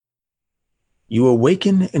You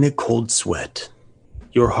awaken in a cold sweat.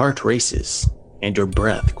 Your heart races and your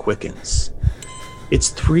breath quickens. It's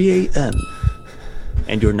 3 a.m.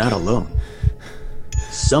 and you're not alone.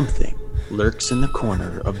 Something lurks in the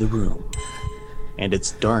corner of the room, and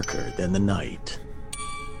it's darker than the night.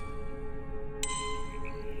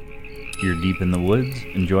 You're deep in the woods,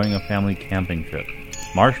 enjoying a family camping trip.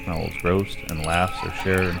 Marshmallows roast and laughs are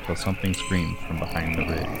shared until something screams from behind the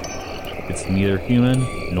ridge. It's neither human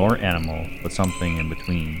nor animal, but something in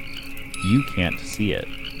between. You can't see it,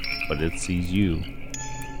 but it sees you.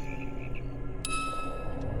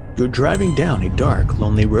 You're driving down a dark,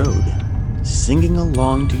 lonely road, singing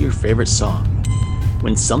along to your favorite song,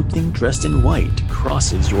 when something dressed in white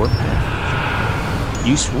crosses your path.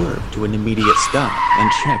 You swerve to an immediate stop and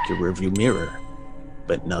check your rearview mirror,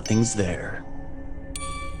 but nothing's there.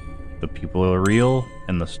 The people are real,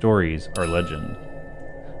 and the stories are legend.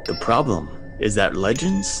 The problem is that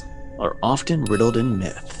legends are often riddled in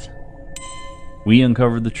myth. We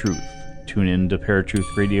uncover the truth. Tune in to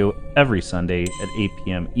Paratruth Radio every Sunday at 8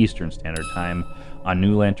 p.m. Eastern Standard Time on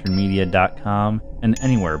newlanternmedia.com and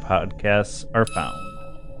anywhere podcasts are found.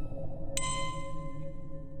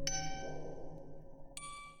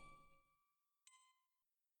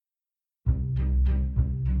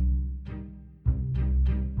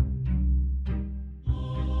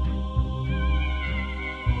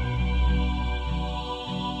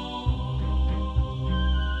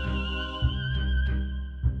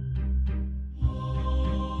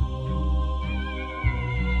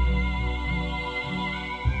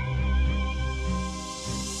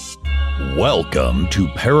 Welcome to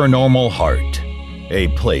Paranormal Heart, a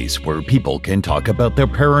place where people can talk about their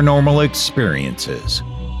paranormal experiences.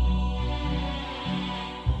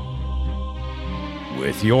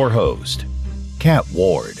 With your host, Kat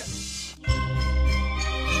Ward.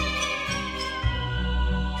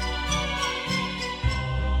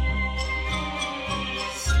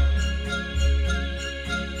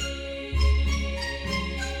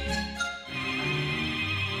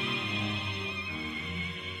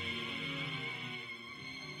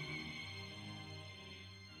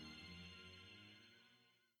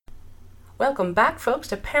 Welcome back, folks,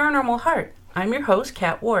 to Paranormal Heart. I'm your host,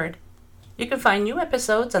 Kat Ward. You can find new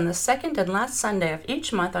episodes on the second and last Sunday of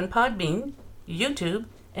each month on Podbean, YouTube,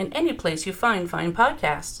 and any place you find fine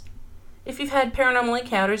podcasts. If you've had paranormal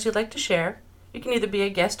encounters you'd like to share, you can either be a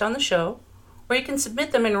guest on the show, or you can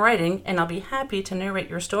submit them in writing, and I'll be happy to narrate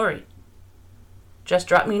your story. Just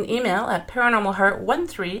drop me an email at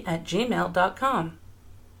paranormalheart13@gmail.com.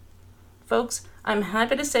 Folks, I'm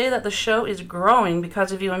happy to say that the show is growing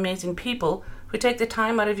because of you amazing people who take the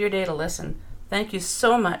time out of your day to listen. Thank you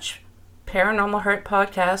so much. Paranormal Heart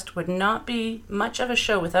Podcast would not be much of a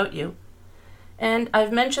show without you. And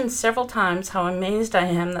I've mentioned several times how amazed I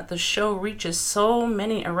am that the show reaches so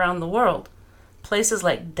many around the world. Places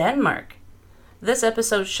like Denmark. This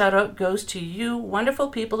episode's shout out goes to you wonderful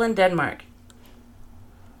people in Denmark.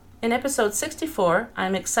 In episode 64,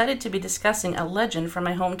 I'm excited to be discussing a legend from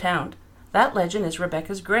my hometown. That legend is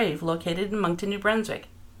Rebecca's grave, located in Moncton, New Brunswick.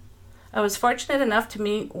 I was fortunate enough to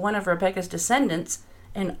meet one of Rebecca's descendants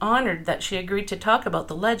and honored that she agreed to talk about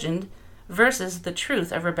the legend versus the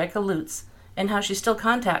truth of Rebecca Lutz and how she still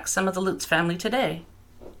contacts some of the Lutz family today.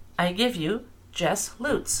 I give you Jess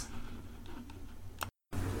Lutz.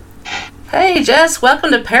 Hey Jess,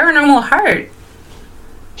 welcome to Paranormal Heart.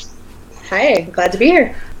 Hi, glad to be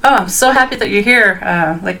here. Oh, I'm so happy that you're here.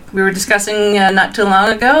 Like we were discussing not too long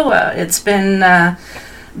ago, it's been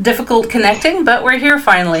difficult connecting, but we're here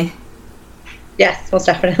finally. Yes, most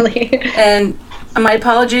definitely. And my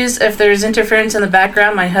apologies if there's interference in the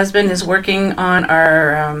background. My husband is working on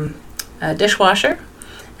our dishwasher,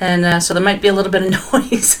 and so there might be a little bit of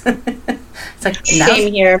noise. It's like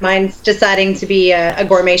same here. Mine's deciding to be a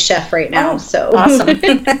gourmet chef right now. So awesome.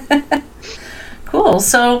 Cool.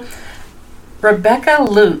 So Rebecca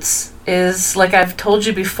Lutz is, like I've told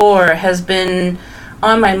you before, has been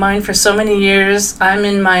on my mind for so many years. I'm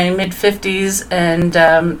in my mid-50s, and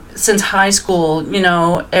since high school, you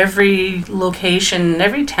know, every location,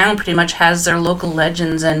 every town pretty much has their local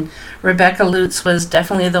legends, and Rebecca Lutz was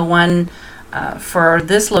definitely the one for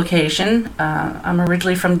this location. I'm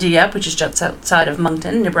originally from Dieppe, which is just outside of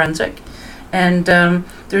Moncton, New Brunswick, and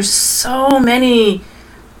there's so many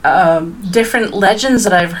different legends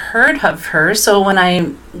that I've heard of her. So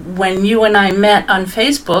when you and I met on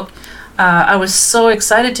Facebook, I was so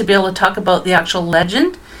excited to be able to talk about the actual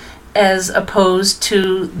legend as opposed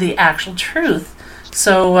to the actual truth.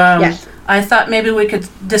 So yes. I thought maybe we could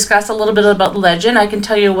discuss a little bit about legend. I can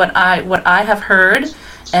tell you what I have heard,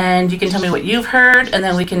 and you can tell me what you've heard, and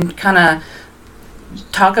then we can kind of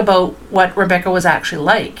talk about what Rebecca was actually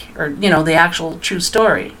like, or, the actual true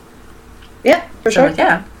story. Yeah, for sure.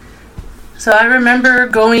 Yeah. So I remember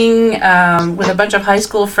going with a bunch of high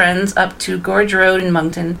school friends up to Gorge Road in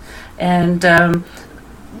Moncton, and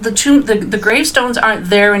the gravestones aren't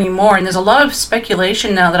there anymore, and there's a lot of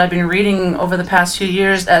speculation now that I've been reading over the past few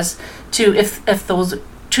years as to if those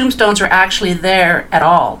tombstones were actually there at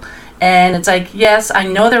all. And it's like, yes, I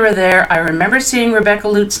know they were there. I remember seeing Rebecca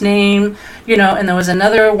Lute's name, and there was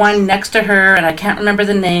another one next to her, and I can't remember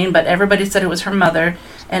the name, but everybody said it was her mother.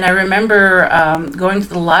 And I remember going to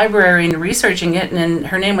the library and researching it, and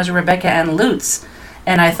her name was Rebecca Ann Lutz.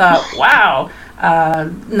 And I thought, wow,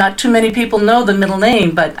 not too many people know the middle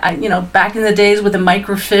name, but back in the days with the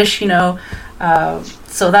microfiche,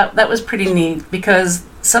 so that was pretty neat, because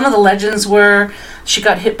some of the legends were she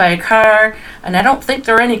got hit by a car, and I don't think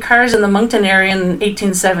there were any cars in the Moncton area in the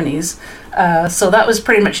 1870s, so that was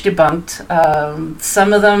pretty much debunked.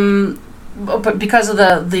 Some of them, but because of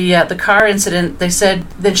the car incident, they said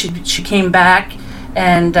then she came back,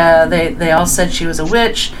 and they all said she was a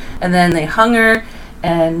witch, and then they hung her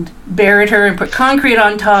and buried her and put concrete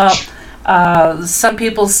on top. Some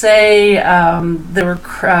people say there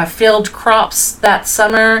were failed crops that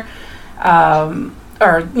summer,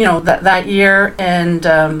 or that year, and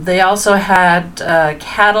they also had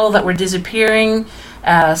cattle that were disappearing.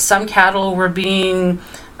 Some cattle were being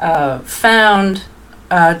found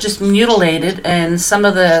just mutilated, and some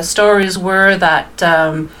of the stories were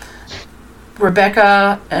that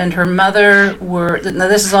Rebecca and her mother were, now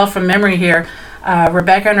this is all from memory here,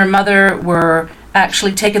 Rebecca and her mother were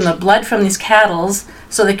actually taking the blood from these cattle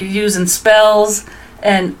so they could use in spells,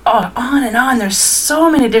 and on and on. There's so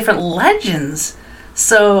many different legends.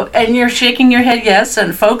 So, and you're shaking your head, yes,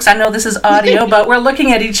 and folks, I know this is audio, but we're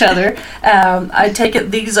looking at each other. I take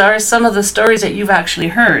it these are some of the stories that you've actually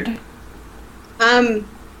heard.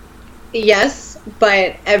 Yes,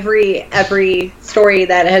 but every story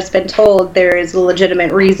that has been told, there is a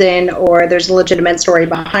legitimate reason, or there's a legitimate story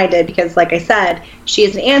behind it, because like I said, she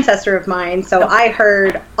is an ancestor of mine, so I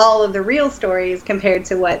heard all of the real stories compared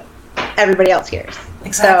to what everybody else hears.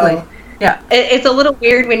 Exactly. So, yeah, it's a little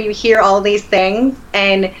weird when you hear all these things,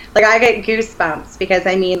 and like I get goosebumps, because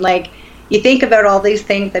I mean, like, you think about all these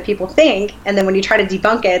things that people think, and then when you try to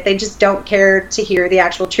debunk it, they just don't care to hear the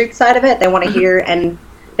actual truth side of it. They want to hear, and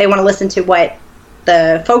they want to listen to what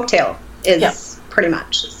the folktale is, pretty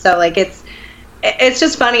much. So like it's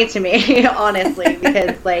just funny to me, honestly,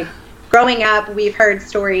 because like growing up, we've heard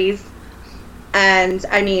stories, and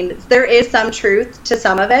I mean, there is some truth to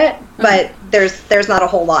some of it, but there's not a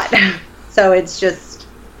whole lot. So it's just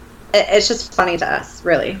funny to us,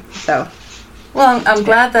 really. So. Well, I'm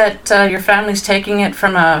glad that your family's taking it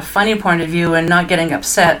from a funny point of view and not getting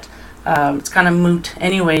upset. It's kind of moot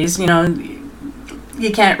anyways, you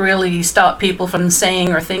can't really stop people from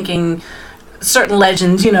saying or thinking certain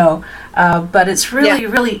legends, but it's really,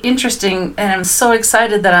 really interesting, and I'm so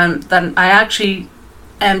excited that I actually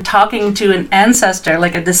am talking to an ancestor,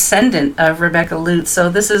 like a descendant of Rebecca Lutz. So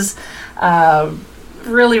this is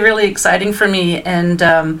really, really exciting for me, and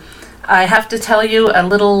I have to tell you a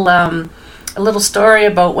little story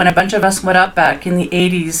about when a bunch of us went up back in the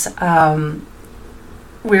 80s.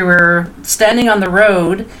 We were standing on the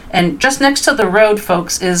road, and just next to the road,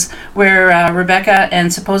 folks, is where Rebecca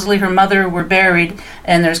and supposedly her mother were buried,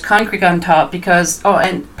 and there's concrete on top because,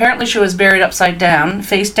 and apparently she was buried upside down,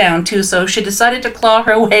 face down too, so she decided to claw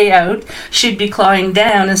her way out. She'd be clawing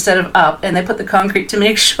down instead of up, and they put the concrete to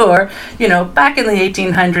make sure, back in the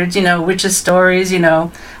 1800s, witches' stories,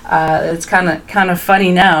 it's kind of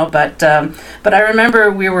funny now, but I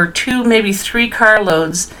remember we were 2, maybe 3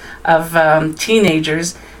 carloads of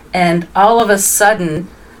teenagers, and all of a sudden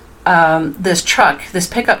this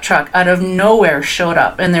pickup truck out of nowhere showed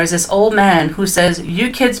up, and there's this old man who says,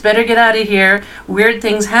 "You kids better get out of here, weird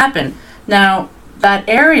things happen." Now that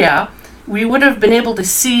area, we would have been able to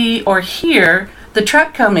see or hear the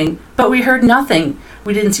truck coming, but we heard nothing.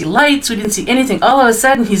 We didn't see lights, we didn't see anything. All of a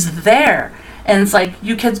sudden he's there. And it's like,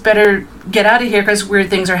 you kids better get out of here because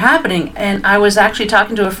weird things are happening. And I was actually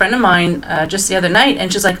talking to a friend of mine just the other night,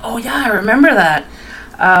 and she's like, "Oh yeah, I remember that."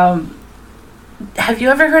 Have you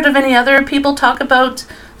ever heard of any other people talk about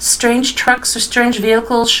strange trucks or strange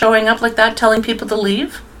vehicles showing up like that, telling people to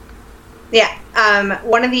leave? Yeah,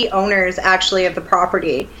 one of the owners actually of the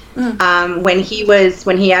property, when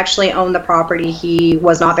he actually owned the property, he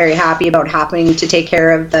was not very happy about having to take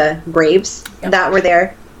care of the graves that were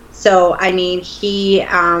there. So, I mean, he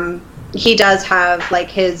does have, like,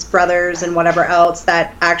 his brothers and whatever else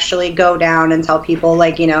that actually go down and tell people,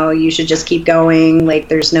 like, you should just keep going. Like,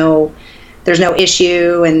 there's no there's no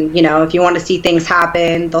issue, and if you want to see things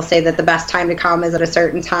happen, they'll say that the best time to come is at a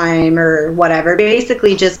certain time or whatever.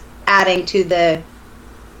 Basically just adding to the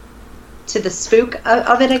spook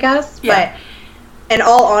of it, I guess. Yeah. But in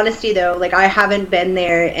all honesty, though, like, I haven't been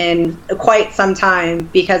there in quite some time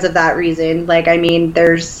because of that reason. Like, I mean,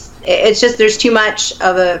 there's too much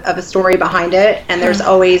of a story behind it, and there's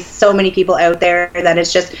always so many people out there that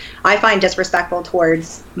it's just, I find disrespectful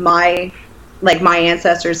towards my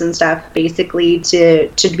ancestors and stuff, basically,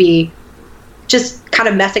 to be just kind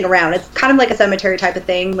of messing around. It's kind of like a cemetery type of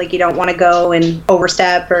thing. Like, you don't want to go and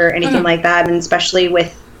overstep or anything like that, and especially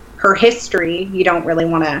with her history, you don't really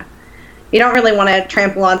want to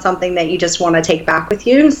trample on something that you just want to take back with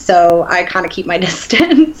you. So I kind of keep my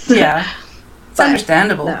distance. Yeah. It's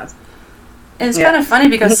understandable. No. It's kind of funny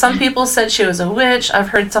because some people said she was a witch. I've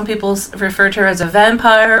heard some people refer to her as a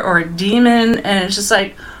vampire or a demon, and it's just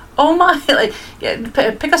like, oh my, like,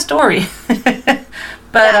 pick a story.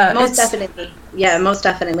 But most definitely. Yeah, most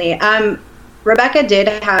definitely. Rebecca did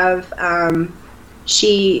have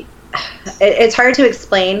it's hard to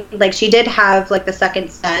explain. Like, she did have like the second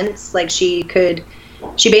sense. Like, she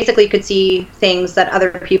basically could see things that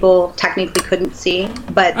other people technically couldn't see,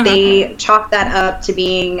 but they chalked that up to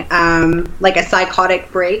being like a psychotic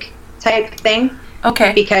break type thing.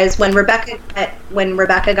 Okay. Because when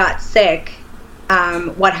Rebecca got sick,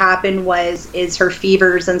 what happened is her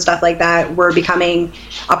fevers and stuff like that were becoming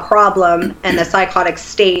a problem, and the psychotic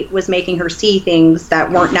state was making her see things that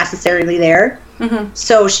weren't necessarily there. Mm-hmm.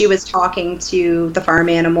 So she was talking to the farm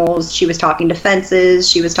animals, she was talking to fences,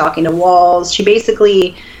 she was talking to walls. She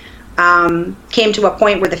basically came to a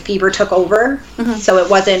point where the fever took over. Mm-hmm. So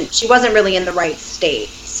she wasn't really in the right state.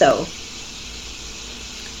 So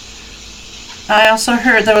I also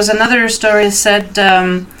heard there was another story that said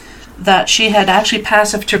that she had actually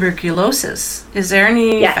passive tuberculosis. Is there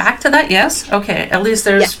any fact to that? Yes? Okay. At least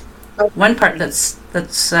there's one part that's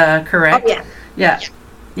correct. Oh, yeah.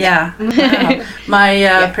 Yeah. Wow.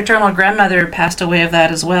 My paternal grandmother passed away of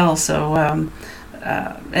that as well. So,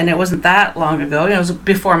 and it wasn't that long ago. It was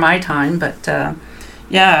before my time. But,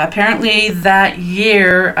 apparently that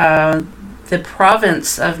year, the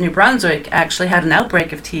province of New Brunswick actually had an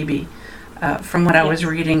outbreak of TB, from what I was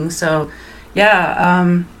reading. So,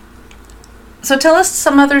 so tell us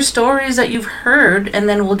some other stories that you've heard, and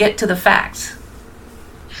then we'll get to the facts.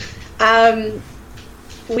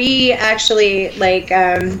 We actually, like,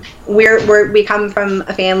 we come from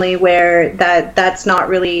a family where that's not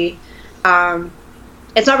really,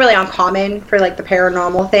 it's not really uncommon for, like, the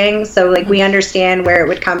paranormal things. So, like, we understand where it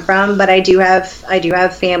would come from, but I do have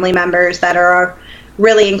family members that are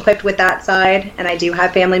really equipped with that side, and I do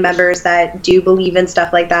have family members that do believe in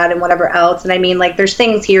stuff like that and whatever else. And I mean, like, there's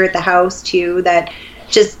things here at the house too that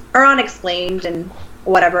just are unexplained and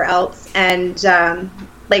whatever else. And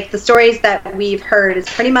like, the stories that we've heard is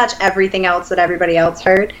pretty much everything else that everybody else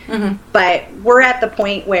heard. Mm-hmm. But we're at the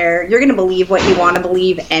point where you're going to believe what you want to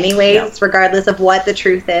believe anyways, regardless of what the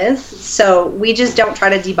truth is. So we just don't try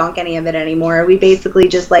to debunk any of it anymore. We basically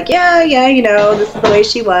just like, this is the way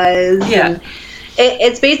she was. Yeah. And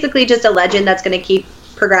it's basically just a legend that's going to keep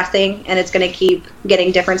progressing, and it's going to keep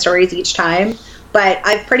getting different stories each time. But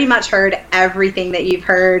I've pretty much heard everything that you've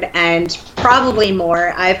heard, and probably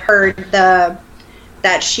more. I've heard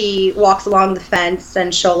that she walks along the fence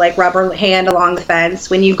and she'll, like, rub her hand along the fence.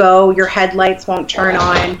 When you go, your headlights won't turn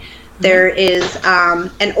on. There is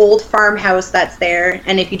an old farmhouse that's there,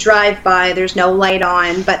 and if you drive by, there's no light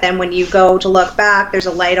on. But then when you go to look back, there's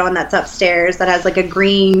a light on that's upstairs that has, like, a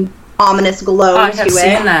green, ominous glow to it. I have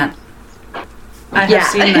seen that. I have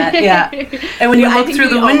seen that, yeah. And when you look through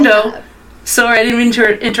the window, sorry, I didn't mean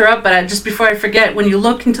to interrupt, but just before I forget, when you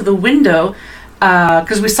look into the window,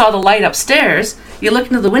 because we saw the light upstairs, you look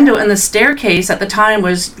into the window, and the staircase at the time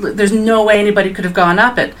there's no way anybody could have gone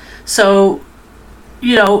up it. So,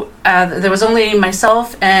 there was only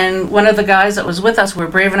myself and one of the guys that was with us who were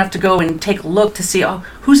brave enough to go and take a look to see,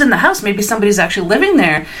 who's in the house? Maybe somebody's actually living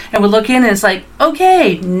there. And we look in, and it's like,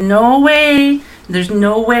 okay, no way. There's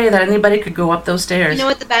no way that anybody could go up those stairs. You know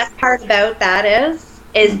what the best part about that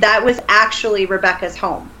is that was actually Rebecca's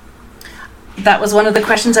home. That was one of the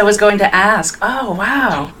questions I was going to ask. Oh,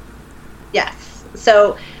 wow. Yes.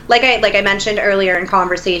 So, like I mentioned earlier in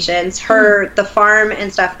conversations, the farm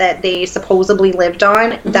and stuff that they supposedly lived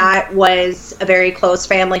on, that was a very close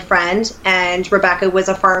family friend, and Rebecca was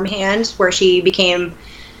a farmhand where she became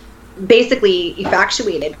basically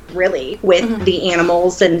infatuated, really, with the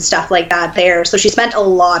animals and stuff like that there. So she spent a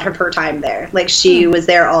lot of her time there. Like, she was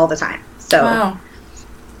there all the time. So, wow.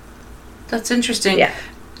 That's interesting. Yeah.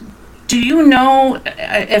 Do you know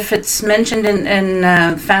if it's mentioned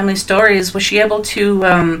in family stories? Was she able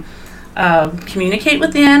to communicate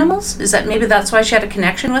with the animals? Is that maybe that's why she had a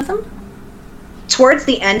connection with them? Towards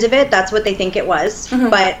the end of it, that's what they think it was. Mm-hmm.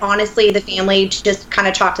 But honestly, the family just kind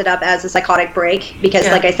of chalked it up as a psychotic break because,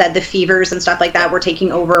 Yeah. like I said, the fevers and stuff like that were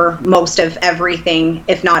taking over most of everything,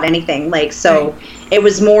 if not anything. Like, so it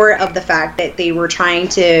was more of the fact that they were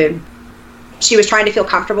she was trying to feel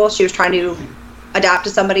comfortable. She was trying to adapt to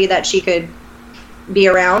somebody that she could be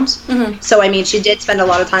around. Mm-hmm. So, I mean, she did spend a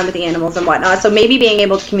lot of time with the animals and whatnot. So maybe being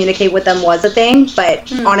able to communicate with them was a thing.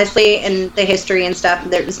 But honestly, in the history and stuff,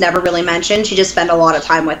 that was never really mentioned. She just spent a lot of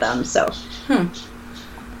time with them. So she No,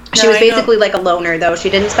 was I basically like a loner, though. She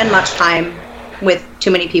didn't spend much time with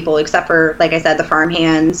too many people, except for, like I said, the farm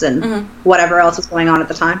hands and whatever else was going on at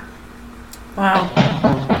the time. Wow.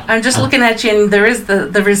 I'm just looking at you, and there is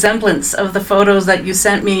the resemblance of the photos that you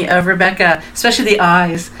sent me of Rebecca, especially the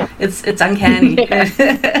eyes. It's uncanny. That's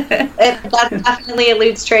definitely a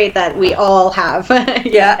Lutz trait that we all have.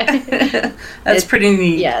 Yeah. That's pretty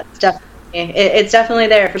neat. Yeah, it's definitely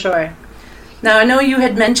there for sure. Now, I know you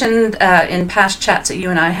had mentioned in past chats that you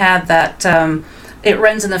and I had that it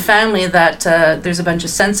runs in the family that there's a bunch of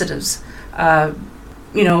sensitives.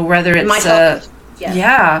 Whether it's... Myself.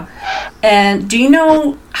 Yeah. And do you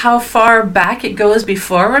know how far back it goes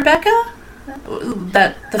before Rebecca?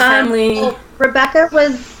 That the family... Well, Rebecca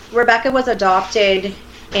was adopted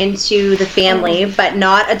into the family, but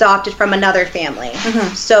not adopted from another family.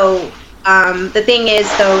 So the thing is,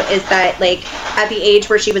 though, is that, like, at the age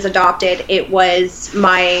where she was adopted, it was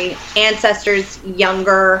my ancestor's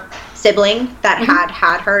younger sibling that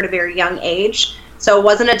had her at a very young age. So it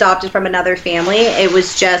wasn't adopted from another family. It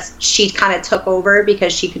was just she kind of took over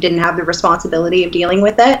because she didn't have the responsibility of dealing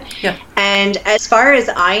with it. Yeah. And as far as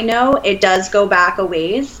I know, it does go back a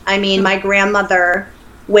ways. I mean, my grandmother,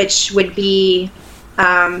 which would be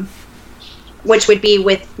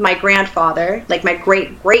with my grandfather, like my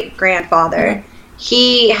great-great-grandfather,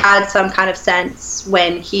 he had some kind of sense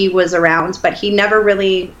when he was around, but he never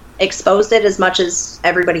really exposed it as much as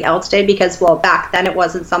everybody else did because, well, back then it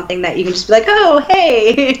wasn't something that you can just be like, oh,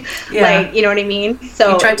 hey, like, you know what I mean?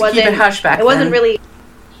 So you tried to keep it hush back it wasn't then. really.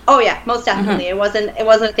 Oh yeah, most definitely. It wasn't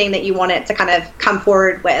a thing that you wanted to kind of come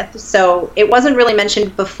forward with. So it wasn't really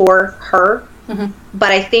mentioned before her.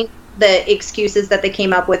 But I think the excuses that they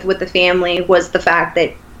came up with the family was the fact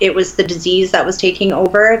that it was the disease that was taking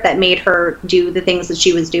over that made her do the things that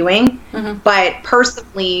she was doing. But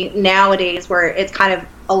personally, nowadays, where it's kind of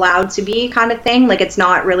allowed to be kind of thing, like it's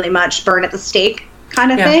not really much burn at the stake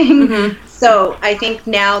kind of thing. So I think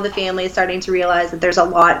now the family is starting to realize that there's a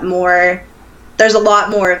lot more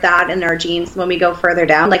of that in our genes when we go further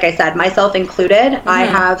down. Like I said, myself included, I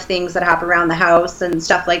have things that happen around the house and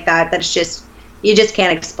stuff like that that's just, you just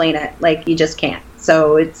can't explain it. Like, you just can't.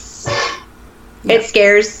 So it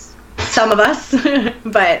scares some of us,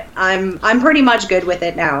 but I'm pretty much good with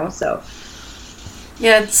it now. So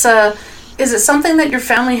Yeah, it's is it something that your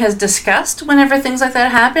family has discussed whenever things like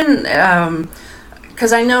that happen?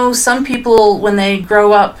 Because I know some people, when they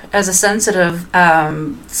grow up as a sensitive,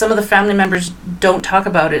 some of the family members don't talk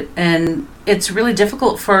about it, and it's really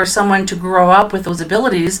difficult for someone to grow up with those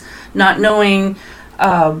abilities, not knowing,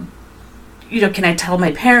 can I tell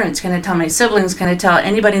my parents? Can I tell my siblings? Can I tell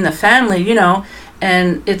anybody in the family?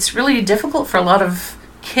 And it's really difficult for a lot of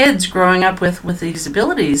kids growing up with these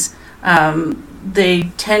abilities. They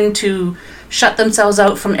tend to shut themselves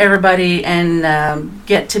out from everybody and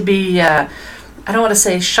get to be, I don't want to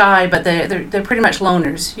say shy, but they're pretty much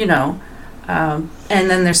loners, And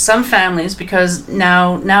then there's some families, because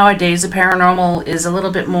nowadays the paranormal is a little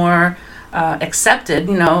bit more accepted,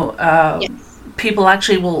 people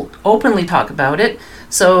actually will openly talk about it.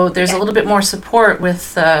 So there's a little bit more support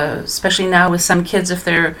with, especially now with some kids if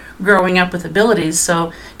they're growing up with abilities.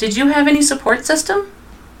 So did you have any support system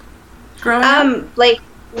growing up? Like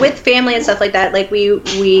with family and stuff like that, like we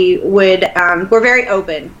would, we're very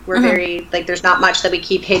open. We're very, like, there's not much that we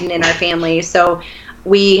keep hidden in our family. So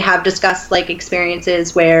we have discussed like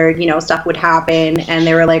experiences where, stuff would happen and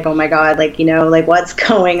they were like, oh my God, like, like what's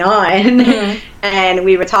going on? And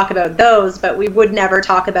we would talk about those, but we would never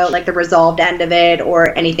talk about like the resolved end of it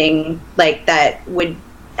or anything like that would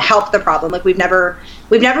help the problem. Like we've never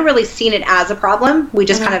really seen it as a problem. We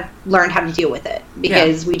just kind of learned how to deal with it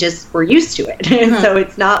because we just were used to it. So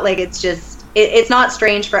it's not like it's just, it's not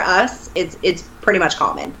strange for us. It's pretty much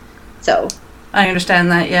common. So I understand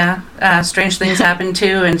that, strange things happen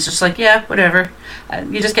too, and it's just like, whatever.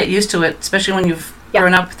 You just get used to it, especially when you've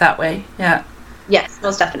grown up that way. Yeah. Yes,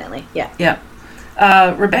 most definitely. Yeah. Yeah.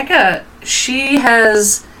 Rebecca, she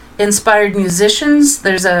has inspired musicians.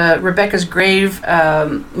 There's a Rebecca's Grave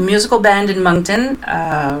musical band in Moncton.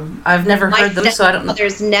 I've never heard them, so I don't know. My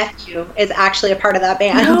stepmother's nephew is actually a part of that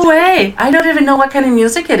band. No way! I don't even know what kind of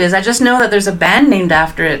music it is. I just know that there's a band named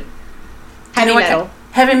after it. Heavy metal.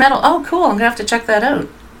 Heavy metal. Oh, cool! I'm gonna have to check that out.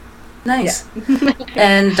 Nice. Yeah.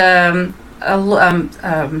 And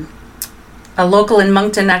a local in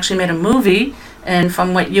Moncton actually made a movie, and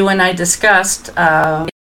from what you and I discussed.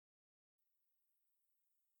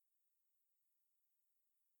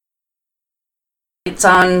 It's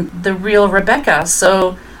on the real Rebecca,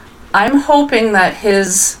 so I'm hoping that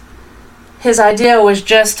his idea was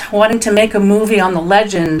just wanting to make a movie on the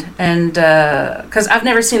legend, and because I've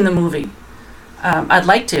never seen the movie, I'd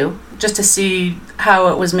like to just to see how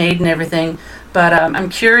it was made and everything, but I'm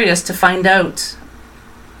curious to find out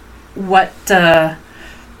what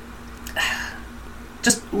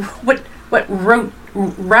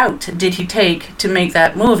route did he take to make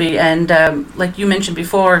that movie, and like you mentioned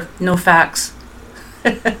before, no facts.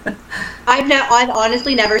 I've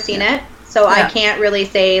honestly never seen it, so yeah. I can't really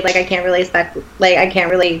say, like, I can't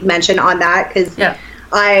really mention on that, because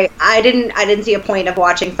I didn't see a point of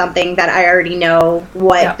watching something that I already know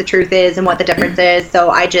what the truth is and what the difference is,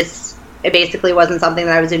 so it basically wasn't something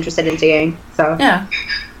that I was interested in seeing. So yeah.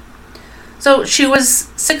 So she was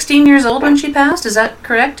 16 years old when she passed, is that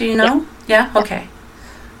correct? Do you know? Yeah? Okay.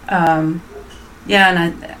 And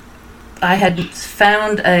I had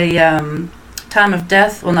found a time of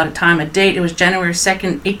death, well, not a time, a date. It was January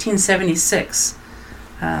 2nd, 1876.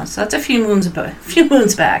 So that's a few moons back.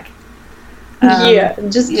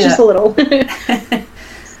 Just a little.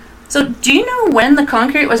 So do you know when the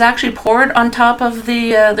concrete was actually poured on top of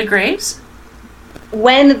the graves?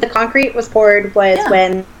 When the concrete was poured was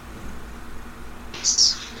when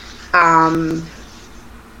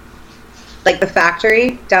like the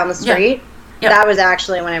factory down the street. That was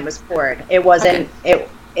actually when it was poured. It wasn't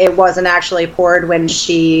it wasn't actually poured when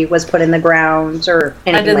she was put in the ground or anything like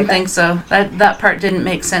that. I didn't think so. That part didn't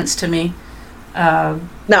make sense to me.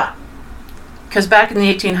 No. Because back in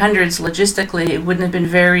the 1800s, logistically, it wouldn't have been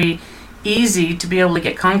very easy to be able to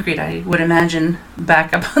get concrete, I would imagine,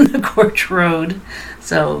 back up on the Gorge Road.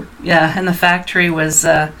 So, yeah, and the factory was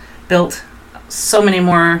built so many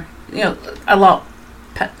more, a lot,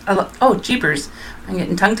 oh, jeepers, I'm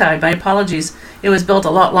getting tongue-tied, my apologies. It was built a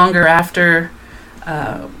lot longer after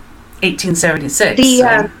 1876.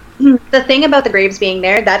 The thing about the graves being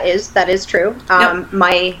there, that is true.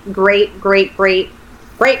 My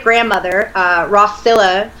great-grandmother,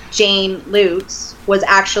 Rossilla Jane Lutz, was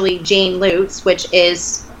actually Jane Lutz, which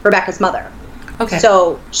is Rebecca's mother. Okay.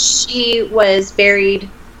 So she was buried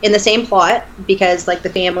in the same plot because, like, the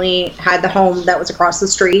family had the home that was across the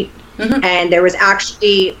street, and there was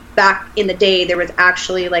actually, back in the day, there was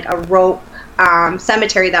actually like a rope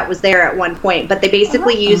cemetery that was there at one point, but they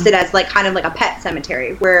basically used it as like kind of like a pet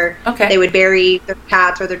cemetery where they would bury their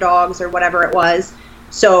cats or their dogs or whatever it was.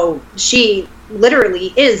 So she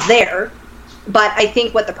literally is there, but I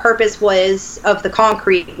think what the purpose was of the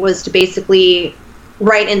concrete was to basically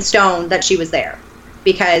write in stone that she was there,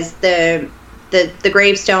 because the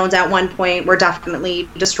gravestones at one point were definitely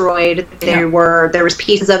destroyed. There was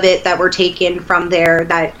pieces of it that were taken from there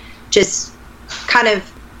that just kind of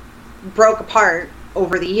broke apart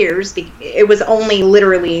over the years. It was only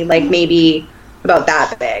literally like maybe about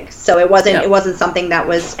that big, so it wasn't something that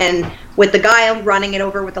was, and with the guy running it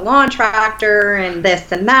over with the lawn tractor and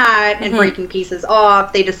this and that and breaking pieces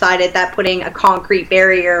off, they decided that putting a concrete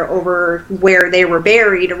barrier over where they were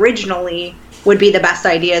buried originally would be the best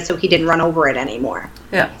idea, so he didn't run over it anymore.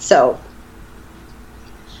 Yeah. So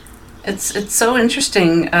it's so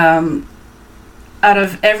interesting. Out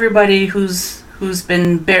of everybody who's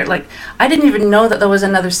been buried, like, I didn't even know that there was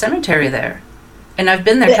another cemetery there, and I've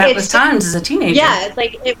been there countless times as a teenager. Yeah, it's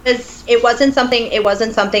like it wasn't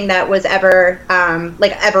something that was ever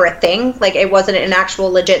ever a thing. Like, it wasn't an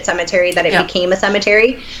actual legit cemetery that it became a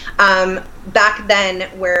cemetery. Back then,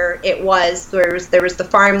 where it was, there was the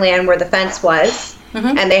farmland where the fence was,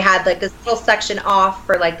 and they had like this little section off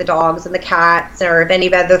for like the dogs and the cats, or if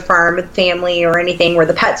any of the farm family or anything where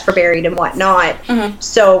the pets were buried and whatnot.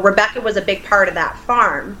 So Rebecca was a big part of that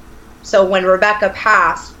farm. So when Rebecca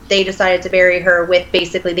passed, they decided to bury her with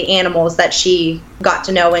basically the animals that she got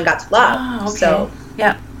to know and got to love. Oh, okay. So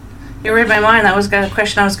yeah, you read my mind. That was a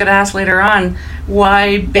question I was going to ask later on.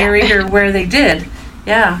 Why bury her where they did?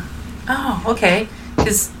 Yeah. Oh, okay.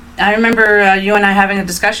 Because I remember you and I having a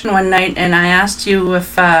discussion one night, and I asked you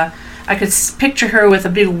if I could picture her with a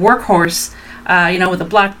big workhorse, with the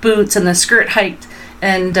black boots and the skirt hiked,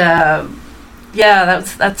 and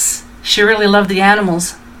that's she really loved the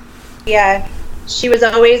animals. Yeah, she was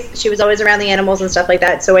always around the animals and stuff like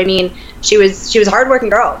that. So I mean, she was a hardworking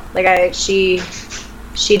girl. Like she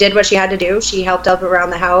did what she had to do. She helped out around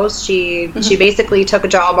the house. She basically took a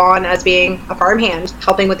job on as being a farmhand,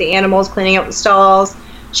 helping with the animals, cleaning out the stalls.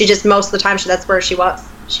 She just, most of the time, that's where she was.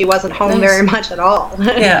 She wasn't home very much at all.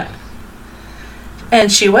 Yeah.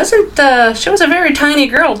 And she was a very tiny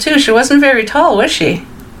girl too. She wasn't very tall, was she?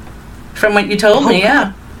 From what you told me,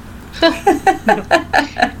 yeah.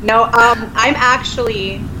 No, I'm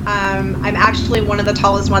actually one of the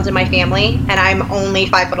tallest ones in my family, and I'm only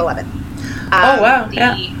 5'11". Oh wow!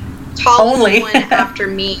 The tallest one after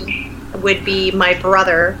me would be my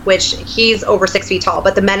brother, which he's over 6 feet tall.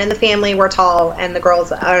 But the men in the family were tall, and the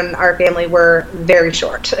girls in our family were very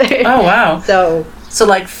short. Oh wow! So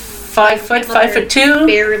like 5 foot, 5'2"?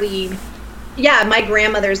 Barely. Yeah, my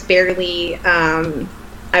grandmother's barely.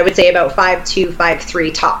 I would say about 5'2",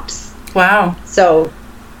 5'3" tops. Wow. So,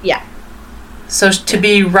 yeah. So to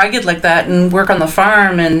be rugged like that and work on the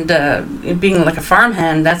farm and being like a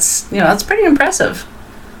farmhand, that's pretty impressive.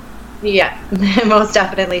 Yeah, most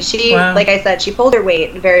definitely. She, like I said, she pulled her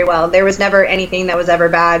weight very well. There was never anything that was ever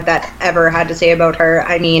bad that ever had to say about her.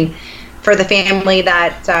 I mean, for the family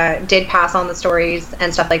that did pass on the stories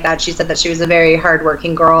and stuff like that, she said that she was a very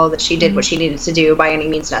hardworking girl, that she did what she needed to do by any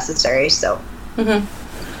means necessary. So. Mm-hmm.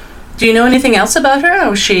 Do you know anything else about her?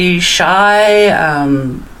 Was she shy?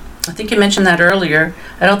 I think you mentioned that earlier.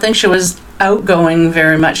 I don't think she was outgoing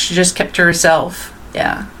very much. She just kept to herself.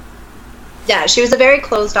 Yeah. Yeah, she was a very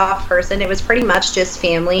closed off person. It was pretty much just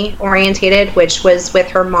family orientated, which was with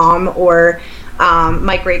her mom or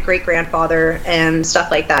my great grandfather and stuff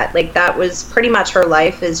like that. Like that was pretty much her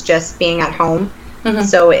life, is just being at home. Mm-hmm.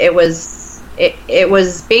 So it was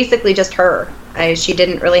basically just her. She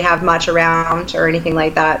didn't really have much around or anything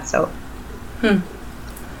like that. So. I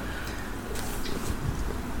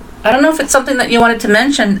don't know if it's something that you wanted to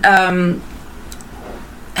mention.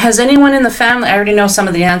 Has anyone in the family, I already know some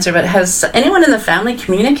of the answer, but has anyone in the family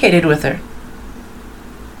communicated with her?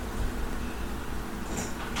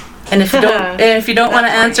 And if you don't want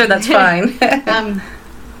to answer, that's fine.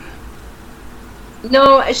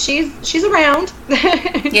 No, she's around.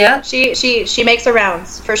 Yeah. She makes her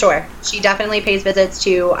rounds for sure. She definitely pays visits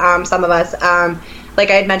to some of us. Like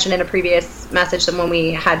I had mentioned in a previous message when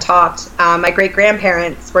we had talked, my great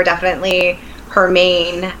grandparents were definitely her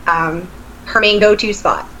main go-to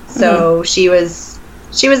spot. So she was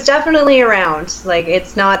definitely around. Like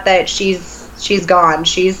it's not that she's gone.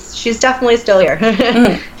 She's definitely still here.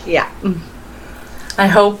 Yeah. I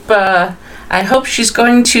hope she's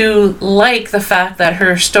going to like the fact that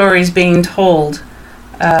her story's being told.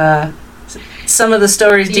 Some of the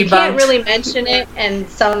stories debunked. You can't really mention it, and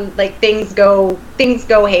some like things go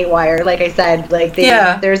haywire. Like I said, like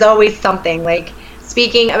there's always something. Like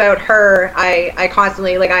speaking about her, I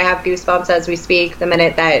constantly I have goosebumps as we speak. The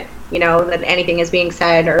minute that that anything is being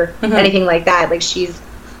said or anything like that, like she's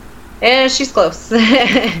close.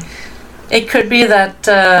 It could be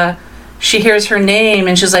that she hears her name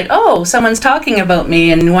and she's like, "Oh, someone's talking about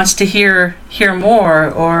me," and wants to hear more.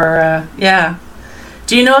 Or yeah.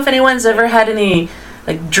 Do you know if anyone's ever had any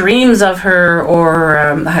dreams of her,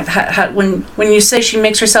 or when you say she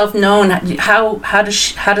makes herself known, how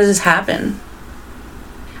does this happen?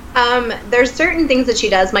 There's certain things that she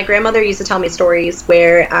does. My grandmother used to tell me stories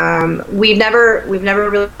where we've never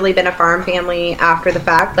really been a farm family after the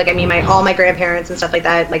fact. Like I mean, all my grandparents and stuff like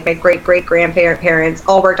that, like my great parents,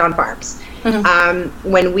 all worked on farms. Mm-hmm.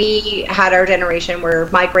 When we had our generation, where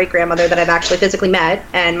my great grandmother that I've actually physically met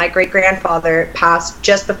and my great grandfather passed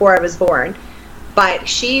just before I was born, but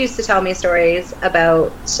she used to tell me stories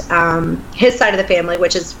about his side of the family,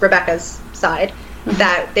 which is Rebecca's side,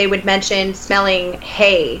 that they would mention smelling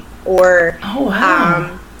hay, or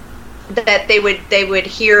that they would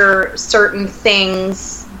hear certain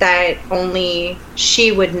things that only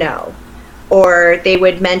she would know. Or they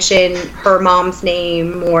would mention her mom's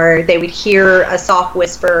name, or they would hear a soft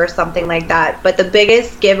whisper or something like that. But the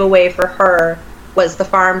biggest giveaway for her was the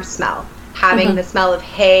farm smell. Having the smell of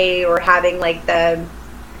hay, or having an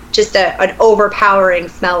overpowering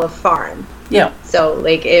smell of farm. Yeah. So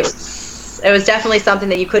it was definitely something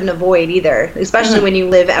that you couldn't avoid either, especially when you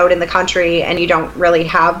live out in the country and you don't really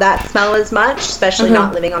have that smell as much, especially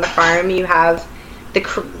not living on a farm. You have the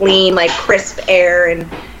clean, crisp air, and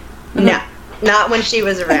no. Not when she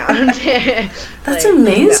was around. That's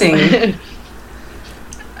amazing.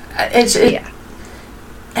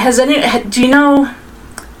 Do you know,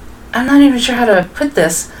 I'm not even sure how to put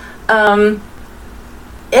this.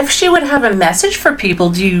 If she would have a message for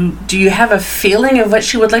people, do you have a feeling of what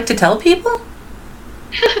she would like to tell people?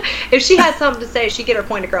 If she had something to say, she'd get her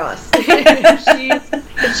point across.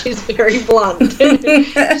 She's very blunt.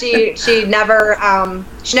 she never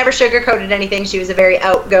sugarcoated anything. She was a very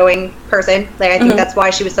outgoing person. Like I think that's why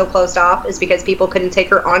she was so closed off, is because people couldn't take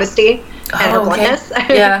her honesty and her bluntness.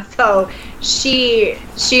 Yeah. So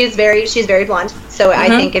she's very blunt. So I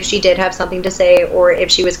think if she did have something to say, or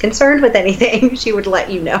if she was concerned with anything, she would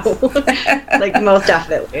let you know. Like most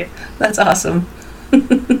definitely. That's awesome.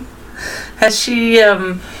 Has she,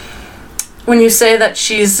 when you say that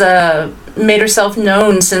she's made herself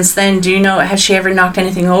known since then, do you know, has she ever knocked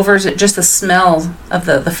anything over? Is it just the smell of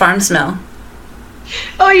the farm smell?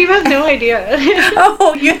 Oh, you have no idea.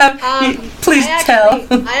 Oh, you have. Please tell.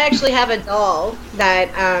 I actually have a doll that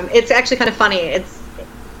it's actually kind of funny.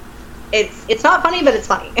 It's not funny, but it's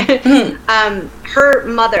funny. Her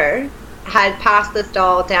mother had passed this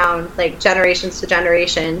doll down like generations to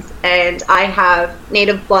generations, and I have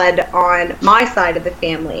native blood on my side of the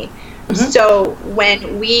family. So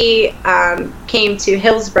when we came to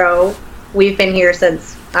Hillsborough, we've been here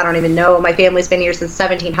since, I don't even know, my family's been here since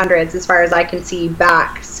 1700s as far as I can see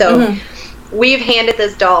back. So we've handed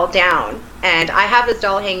this doll down, and I have this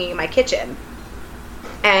doll hanging in my kitchen.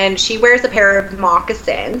 And she wears a pair of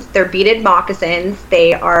moccasins. They're beaded moccasins.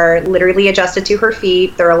 They are literally adjusted to her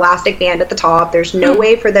feet. They're elastic band at the top. There's no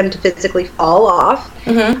way for them to physically fall off.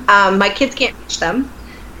 My kids can't reach them.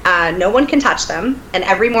 No one can touch them. And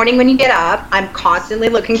every morning when you get up, I'm constantly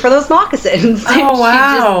looking for those moccasins. Oh,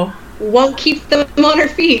 wow. Won't keep them on her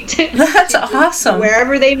feet. That's awesome.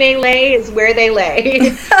 Wherever they may lay is where they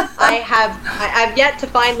lay. I've yet to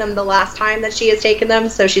find them the last time that she has taken them,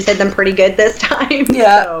 so she's hid them pretty good this time.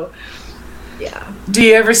 Yeah. So, yeah. Do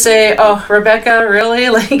you ever say, "Oh, Rebecca, really?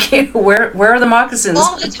 Like, where are the moccasins?"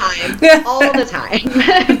 All the time. All the time.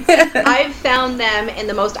 I've found them in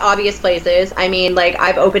the most obvious places. I mean, like,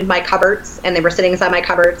 I've opened my cupboards, and they were sitting inside my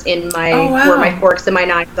cupboards in my where my forks and my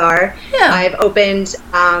knives are. Yeah. I've opened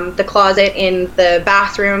the closet in the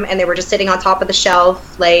bathroom, and they were just sitting on top of the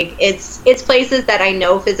shelf. Like, it's places that I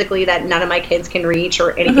know physically that none of my kids can reach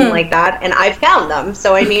or anything like that, and I've found them.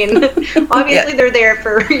 So, I mean, obviously they're there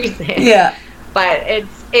for a reason. Yeah. But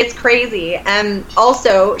it's crazy. And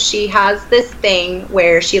also, she has this thing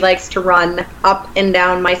where she likes to run up and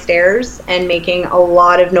down my stairs and making a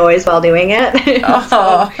lot of noise while doing it.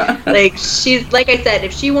 So, like, she's, like I said,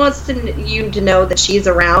 if she wants you to know that she's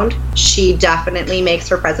around, she definitely makes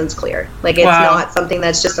her presence clear. Like, it's not something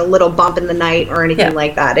that's just a little bump in the night or anything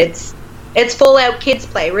like that. It's full out kids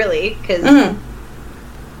play, really. Cause,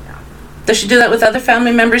 Does she do that with other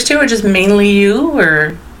family members too, or just mainly you,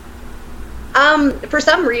 or? For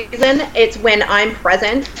some reason, it's when I'm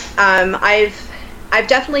present. I've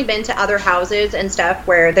definitely been to other houses and stuff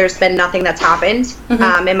where there's been nothing that's happened.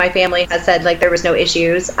 And my family has said, like, there was no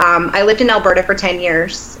issues. I lived in Alberta for 10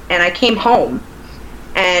 years, and I came home.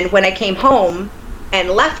 And when I came home and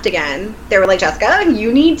left again, they were like, "Jessica,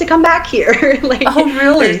 you need to come back here." Like, oh,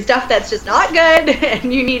 really? There's stuff that's just not good,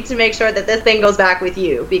 and you need to make sure that this thing goes back with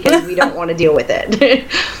you, because we don't want to deal with it.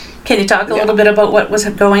 Can you talk a little bit about what was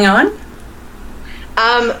going on?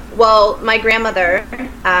 Well, my grandmother,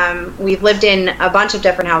 we've lived in a bunch of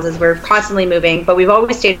different houses. We're constantly moving, but we've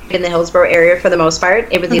always stayed in the Hillsborough area for the most part.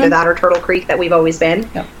 It was either that or Turtle Creek that we've always been.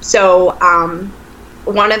 Yep. So,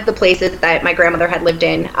 one of the places that my grandmother had lived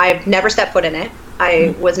in, I've never stepped foot in it.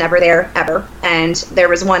 I was never there, ever. And there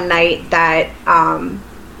was one night that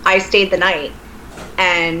I stayed the night,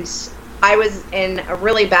 and I was in a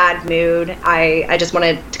really bad mood. I just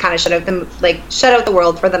wanted to kind of shut out the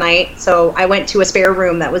world for the night. So I went to a spare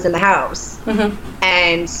room that was in the house.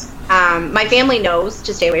 And my family knows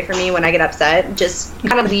to stay away from me when I get upset. Just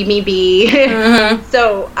kind of leave me be.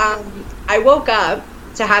 So I woke up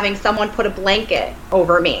to having someone put a blanket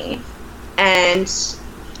over me. And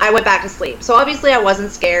I went back to sleep. So obviously I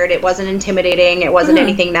wasn't scared. It wasn't intimidating. It wasn't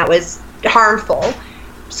anything that was harmful.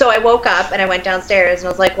 So I woke up and I went downstairs and I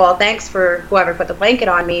was like, "Well, thanks for whoever put the blanket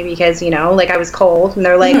on me, because, you know, like, I was cold." And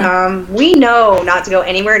they're like, "We know not to go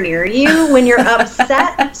anywhere near you when you're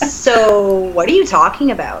upset. So what are you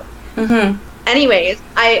talking about?" Anyways,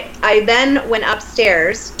 I then went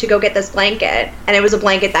upstairs to go get this blanket, and it was a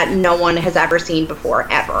blanket that no one has ever seen before,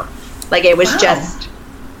 ever. Like, it was just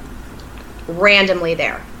randomly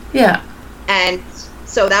there. Yeah. And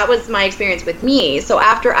so that was my experience with me. So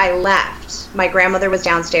after I left, my grandmother was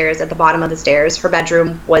downstairs at the bottom of the stairs. Her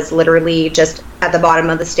bedroom was literally just at the bottom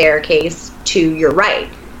of the staircase to your right.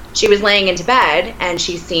 She was laying into bed, and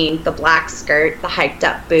she's seen the black skirt, the hiked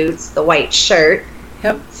up boots, the white shirt,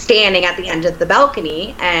 standing at the end of the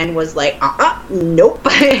balcony, and was like, nope.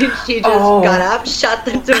 She just got up, shut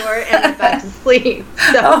the door, and went back to sleep.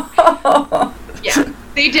 So, yeah.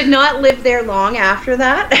 They did not live there long after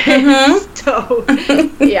that. So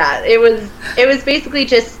yeah, it was basically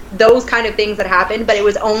just those kind of things that happened, but it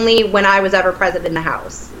was only when I was ever present in the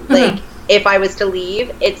house. Like if I was to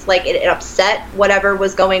leave, it's like it upset whatever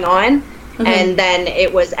was going on, and then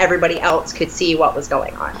it was everybody else could see what was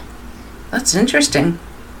going on. That's interesting.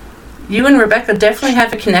 You and Rebecca definitely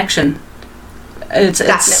have a connection.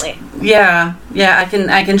 Definitely. Yeah. I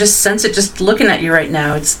can just sense it just looking at you right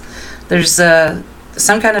now. There's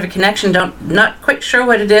some kind of a connection. Not quite sure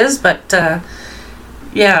what it is, but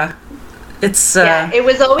yeah, it's. It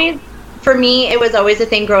was always, for me, it was always a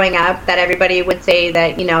thing growing up that everybody would say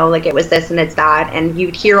that, you know, like it was this and it's that, and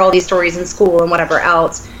you'd hear all these stories in school and whatever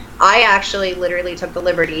else. I actually literally took the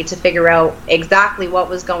liberty to figure out exactly what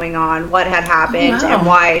was going on, what had happened, and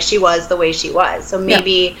why she was the way she was. So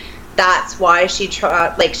maybe that's why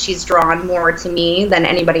she's drawn more to me than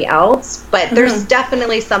anybody else. But there's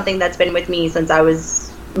definitely something that's been with me since I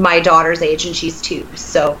was my daughter's age, and she's 2.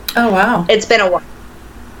 So it's been a while.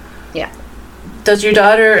 Yeah. Does your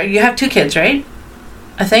daughter? You have 2 kids, right?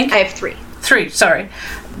 I think I have 3. 3. Sorry.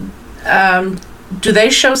 Do they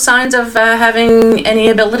show signs of having any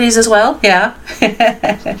abilities as well? Yeah.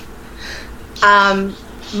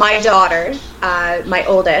 My daughter, my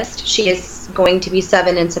oldest, she is going to be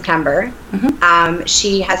 7 in September.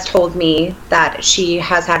 She has told me that she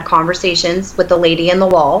has had conversations with the lady in the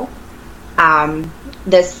wall.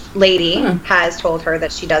 This lady has told her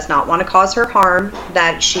that she does not want to cause her harm,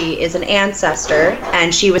 that she is an ancestor,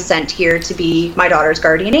 and she was sent here to be my daughter's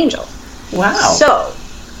guardian angel. Wow. So,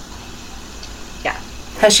 yeah.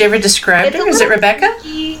 Has she ever described her? Is it Rebecca?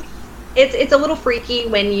 It's a little freaky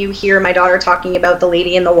when you hear my daughter talking about the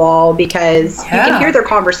lady in the wall, because you can hear their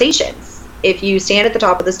conversations. If you stand at the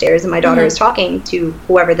top of the stairs and my daughter is talking to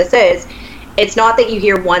whoever this is, it's not that you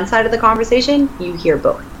hear one side of the conversation, you hear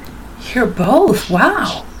both. Hear both?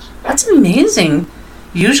 Wow. That's amazing.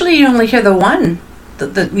 Usually you only hear the one.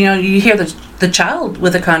 You hear the child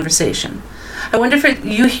with a conversation. I wonder if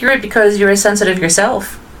you hear it because you're sensitive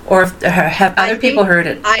yourself, or have other people heard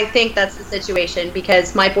it? I think that's the situation,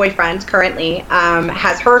 because my boyfriend currently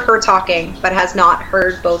has heard her talking, but has not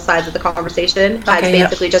heard both sides of the conversation. Has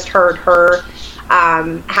basically just heard her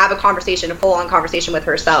have a conversation, a full-on conversation with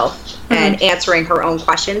herself, and answering her own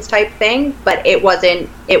questions type thing. But it wasn't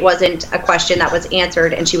a question that was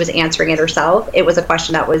answered and she was answering it herself. It was a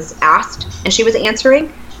question that was asked and she was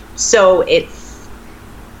answering. So it's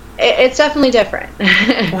definitely different.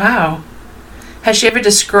 Wow. Has she ever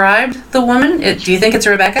described the woman? Do you think it's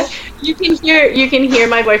Rebecca? You can hear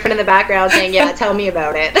my boyfriend in the background saying, "Yeah, tell me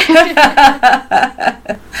about it."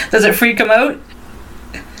 Does it freak him out?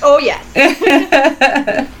 Oh, yes.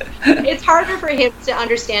 It's harder for him to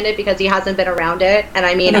understand it because he hasn't been around it. And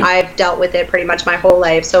I mean, I've dealt with it pretty much my whole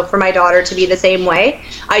life. So for my daughter to be the same way,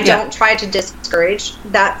 I don't try to discourage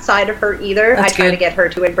that side of her either. I try to get her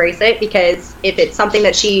to embrace it, because if it's something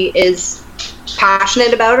that she is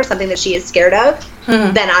passionate about or something that she is scared of,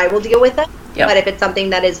 then I will deal with it. But if it's something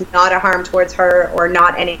that is not a harm towards her, or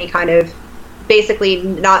not any kind of, basically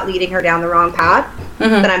not leading her down the wrong path,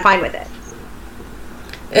 then I'm fine with it.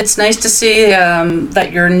 It's nice to see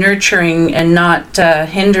that you're nurturing and not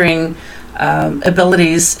hindering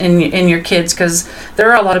abilities in your kids, because there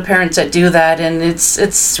are a lot of parents that do that, and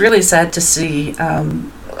it's really sad to see.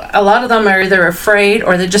 A lot of them are either afraid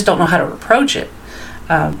or they just don't know how to approach it.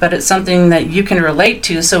 But it's something that you can relate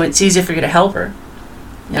to, so it's easy for you to help her.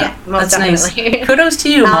 Yeah, most definitely. Nice. Kudos to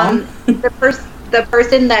you, Mom. The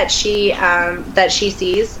person that she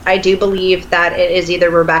sees, I do believe that it is either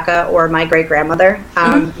Rebecca or my great-grandmother.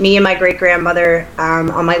 Me and my great-grandmother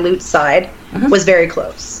on my Lutz side was very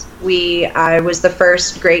close. I was the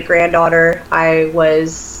first great-granddaughter. I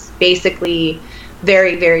was basically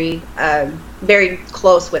very, very, very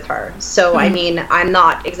close with her. So, I mean, I'm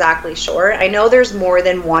not exactly sure. I know there's more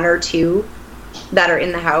than 1 or 2 that are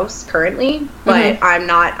in the house currently, but I'm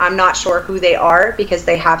not sure who they are, because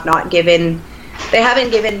they haven't given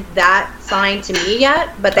that sign to me yet,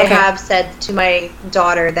 but they have said to my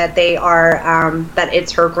daughter that they are that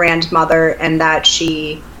it's her grandmother, and that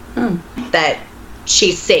she's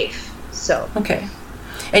safe. So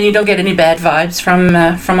and you don't get any bad vibes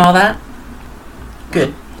from all that?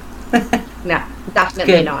 Good. No,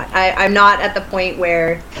 definitely not. I'm not at the point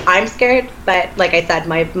where I'm scared, but like I said,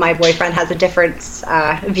 my boyfriend has a different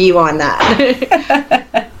view on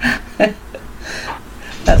that.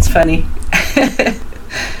 That's funny.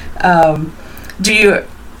 Do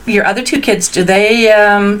your other 2 kids, do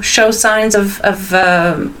they show signs of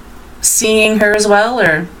seeing her as well,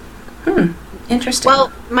 or interesting?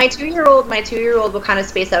 Well, my 2-year-old will kind of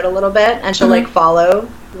space out a little bit, and she'll like follow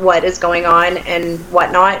what is going on and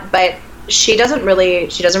whatnot, but she doesn't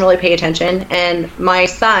really pay attention. And my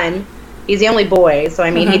son, he's the only boy, so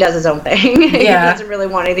I mean, he does his own thing. He doesn't really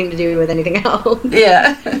want anything to do with anything else.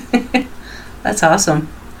 Yeah. That's awesome.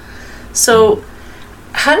 So,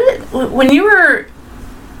 when you were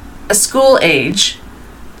a school age,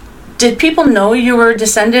 did people know you were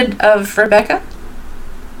descended of Rebecca?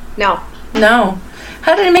 No.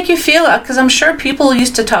 How did it make you feel? Because I'm sure people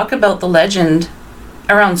used to talk about the legend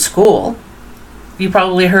around school. You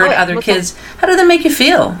probably heard other kids. How did that make you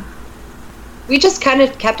feel? We just kind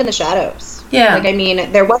of kept in the shadows. Yeah. Like, I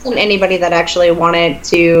mean, there wasn't anybody that actually wanted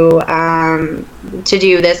to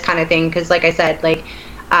do this kind of thing. Because, like I said, like,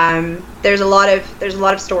 there's a lot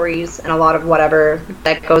of stories and a lot of whatever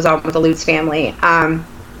that goes on with the Lutz family. I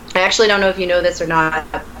actually don't know if you know this or not,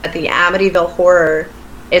 but the Amityville Horror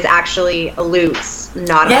is actually a Lutz,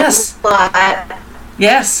 not a slut.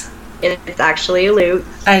 Yes. It's actually a Lutz.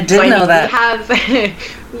 I did know that.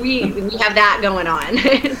 We have that going on.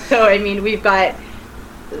 So I mean, we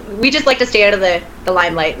just like to stay out of the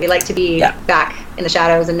limelight. We like to be back in the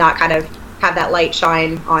shadows and not kind of have that light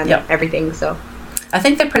shine on everything. So I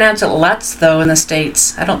think they pronounce it Lutz though in the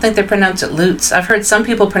States. I don't think they pronounce it Lutz. I've heard some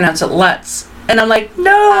people pronounce it Lutz, and I'm like,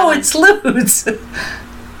 no, it's Lutz.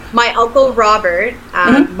 My uncle Robert,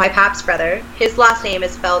 my pap's brother, his last name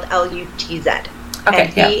is spelled Lutz.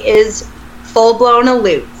 Okay, and he is full-blown a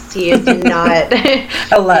Lutz. He is not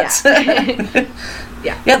a Lutz.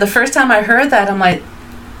 Yeah, the first time I heard that, I'm like,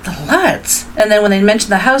 the Lutz. And then when they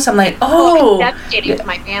mentioned the house, I'm like, oh. It's devastating to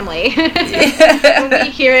my family. When we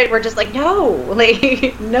hear it, we're just like, no.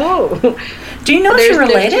 Like, no. Do you know if you're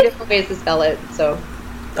related? There's 2 different ways to spell it, so.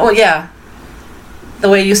 Oh, yeah. The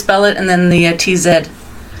way you spell it and then the TZ.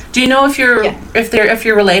 Do you know if you're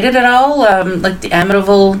related at all? Like the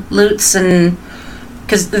Amityville Lutz, and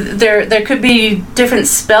because there could be different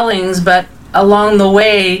spellings, but along the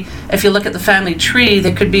way, if you look at the family tree,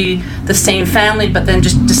 there could be the same family, but then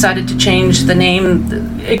just decided to change the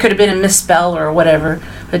name. It could have been a misspell or whatever.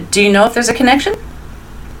 But do you know if there's a connection?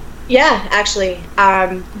 Yeah, actually,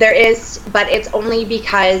 there is, but it's only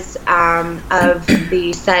because of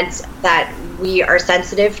the sense that we are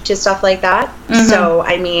sensitive to stuff like that. Mm-hmm. So,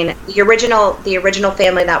 I mean, the original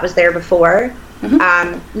family that was there before,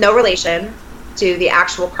 no relation to the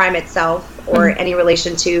actual crime itself or any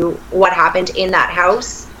relation to what happened in that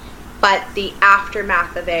house, but the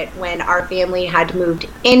aftermath of it, when our family had moved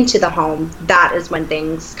into the home, that is when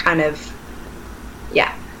things kind of,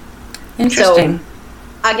 Interesting. So,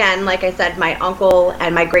 again, like I said, my uncle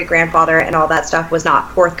and my great-grandfather and all that stuff was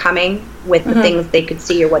not forthcoming with the things they could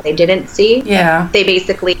see or what they didn't see. Yeah. They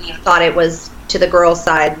basically thought it was, to the girl's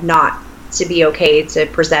side, not to be okay to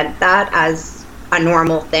present that as a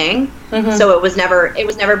normal thing. Mm-hmm. So it was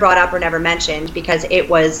never brought up or never mentioned, because it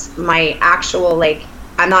was my actual, like,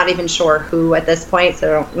 I'm not even sure who at this point,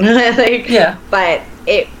 so but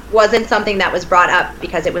it wasn't something that was brought up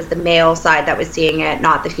because it was the male side that was seeing it,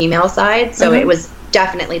 not the female side. So it was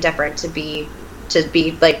definitely different to be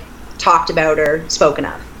like talked about or spoken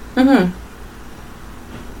of.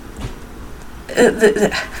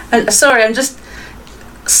 Sorry, I'm just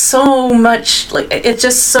so much, like, it's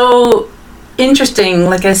just so interesting,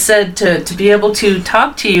 like I said, to be able to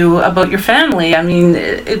talk to you about your family. I mean,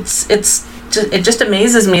 it just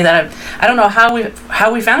amazes me that I don't know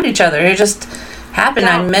how we found each other. It just happened.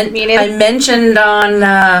 No, I mentioned on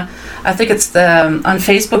I think it's on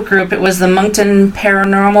Facebook group, it was the Moncton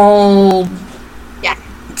Paranormal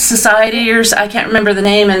Society, or I can't remember the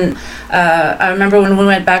name, and I remember when we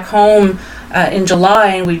went back home in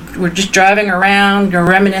July, and we were just driving around,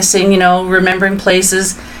 reminiscing, remembering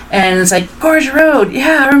places, and it's like, Gorge Road,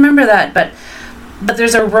 yeah, I remember that, but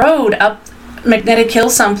there's a road up Magnetic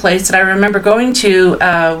Hill someplace that I remember going to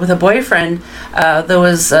with a boyfriend. There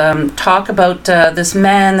was talk about this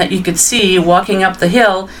man that you could see walking up the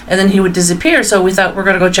hill, and then he would disappear, so we thought we're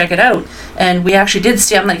going to go check it out, and we actually did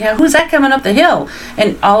see. I'm like, yeah, who's that coming up the hill?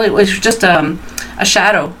 And all it was just a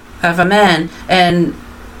shadow of a man, and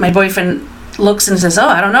my boyfriend looks and says, oh,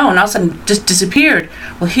 I don't know, and all of a sudden just disappeared.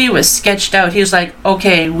 Well, he was sketched out. He was like,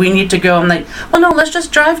 okay, we need to go. I'm like, well, no, let's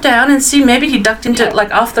just drive down and see. Maybe he ducked into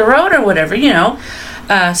like off the road or whatever,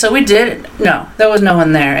 so we did. No, there was no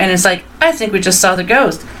one there, and it's like, I think we just saw the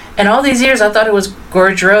ghost. And all these years I thought it was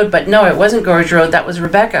Gorge Road, but no, it wasn't Gorge Road. That was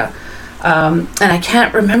Rebecca. And I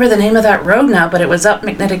can't remember the name of that road now, but it was up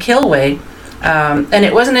Magnetic Hill way, and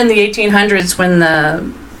it wasn't in the 1800s when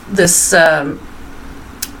this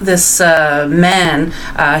man,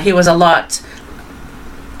 he was a lot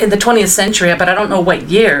in the 20th century, but I don't know what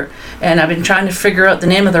year, and I've been trying to figure out the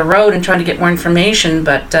name of the road and trying to get more information,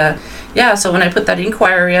 but yeah, so when I put that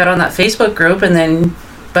inquiry out on that Facebook group, and then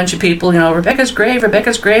a bunch of people, Rebecca's grave,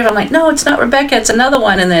 I'm like, no, it's not Rebecca, it's another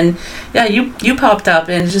one. And then, yeah, you popped up,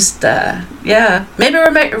 and just, yeah, maybe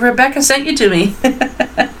Rebecca sent you to me.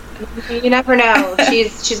 You never know.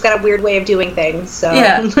 She's got a weird way of doing things. So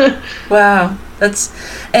yeah, wow,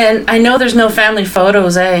 and I know there's no family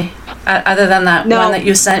photos, other than that one that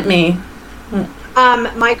you sent me.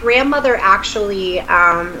 My grandmother actually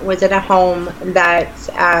was in a home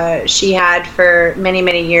that she had for many,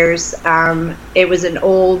 many years. It was an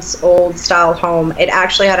old style home. It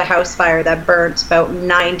actually had a house fire that burnt about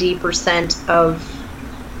 90% of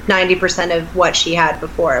what she had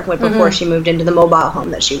before she moved into the mobile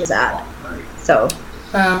home that she was at. So,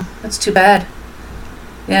 wow, that's too bad.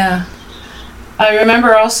 Yeah. I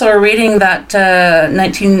remember also reading that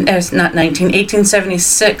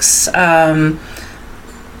 1876,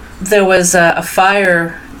 there was a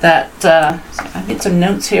fire that, I need some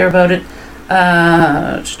notes here about it.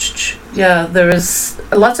 Yeah, there was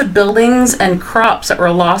lots of buildings and crops that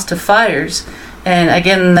were lost to fires. And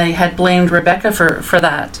again, they had blamed Rebecca for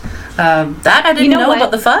that. That I didn't know about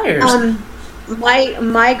the fires.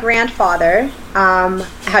 My grandfather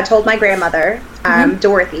had told my grandmother,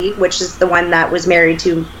 Dorothy, which is the one that was married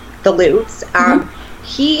to the Lutes.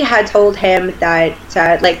 He had told him that,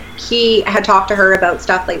 he had talked to her about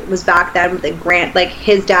stuff like it was back then with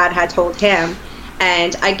his dad had told him.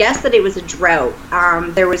 And I guess that it was a drought.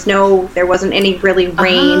 There wasn't any really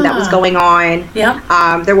rain that was going on. Yeah.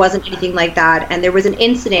 There wasn't anything like that. And there was an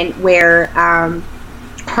incident where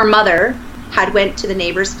her mother had went to the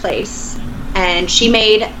neighbor's place, and she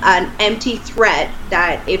made an empty threat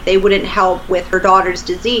that if they wouldn't help with her daughter's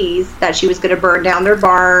disease, that she was going to burn down their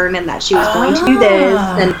barn, and that she was going to do this.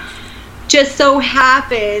 And just so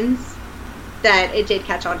happens that it did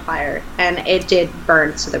catch on fire, and it did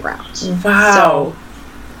burn to the ground. Wow. So,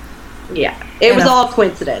 yeah. It was all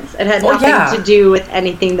coincidence. It had nothing to do with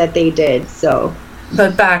anything that they did, so.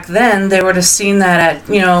 But back then, they would have seen that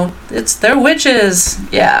they're witches.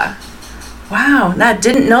 Yeah. Wow. I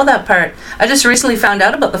didn't know that part. I just recently found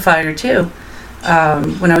out about the fire, too,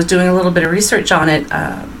 when I was doing a little bit of research on it.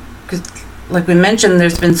 Because, like we mentioned,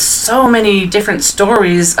 there's been so many different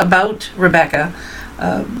stories about Rebecca.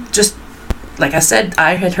 Just like I said,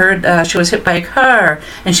 I had heard she was hit by a car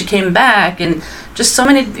and she came back, and just so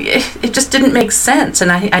many, it just didn't make sense,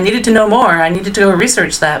 and I needed to know more. I needed to go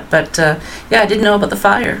research that, but I didn't know about the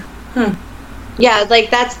fire. Yeah,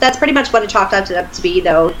 that's pretty much what it chalked up to be,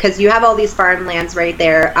 though, because you have all these farmlands right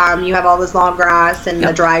there. You have all this long grass and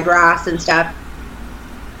the dry grass and stuff.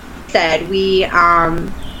 Said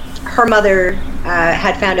her mother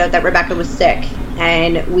had found out that Rebecca was sick,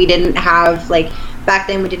 and we didn't have back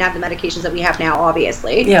then we didn't have the medications that we have now,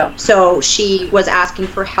 obviously. Yeah. So she was asking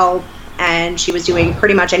for help, and she was doing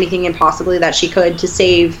pretty much anything impossibly that she could to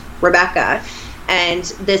save Rebecca. And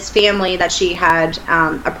this family that she had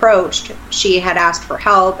approached, she had asked for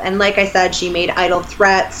help. And like I said, she made idle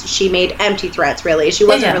threats. She made empty threats, really. She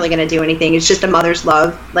wasn't really going to do anything. It's just a mother's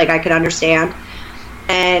love, I could understand.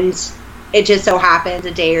 And it just so happened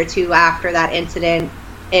a day or two after that incident,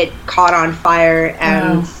 it caught on fire,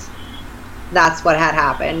 and that's what had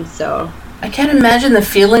happened. So I can't imagine the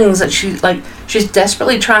feelings that she's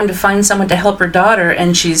desperately trying to find someone to help her daughter,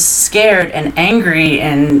 and she's scared and angry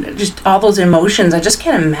and just all those emotions. I just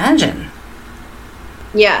can't imagine.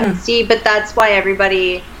 Yeah, see, but that's why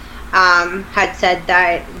everybody had said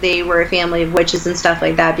that they were a family of witches and stuff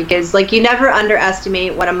like that, because you never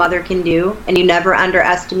underestimate what a mother can do, and you never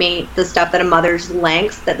underestimate the stuff that a mother's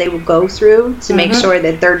lengths that they will go through to make sure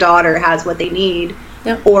that their daughter has what they need.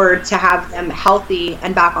 Yep. Or to have them healthy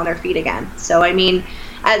and back on their feet again. So, I mean,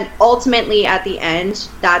 and ultimately at the end,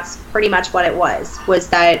 that's pretty much what it was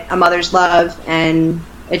that a mother's love, and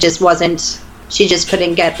it just wasn't, she just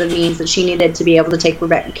couldn't get the means that she needed to be able to take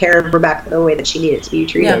care of Rebecca the way that she needed to be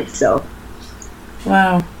treated. So.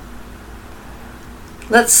 Wow.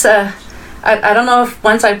 Let's, I don't know if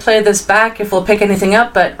once I play this back, if we'll pick anything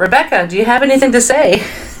up, but Rebecca, do you have anything to say?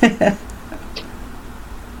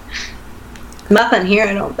 Nothing here,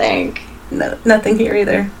 I don't think. No, nothing here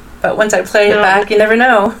either. But once I play it back, you never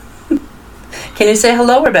know. Can you say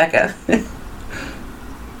hello, Rebecca?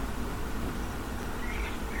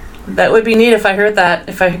 That would be neat if I heard that,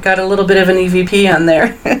 if I got a little bit of an EVP on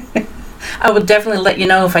there. I would definitely let you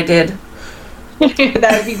know if I did.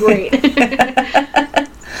 That would be great.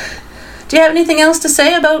 Do you have anything else to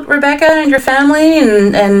say about Rebecca and your family,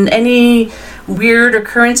 and any weird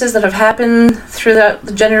occurrences that have happened throughout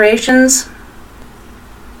the generations?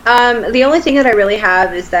 The only thing that I really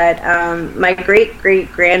have is that my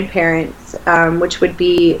great-great-grandparents, which would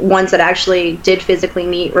be ones that actually did physically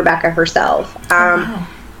meet Rebecca herself, Wow.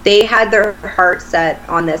 they had their heart set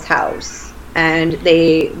on this house, and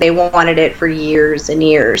they wanted it for years and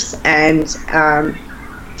years. And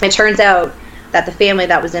it turns out that the family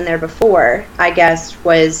that was in there before, I guess,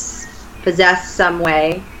 was possessed some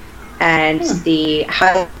way, and the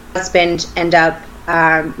husband ended up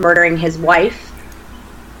murdering his wife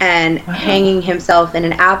and hanging himself in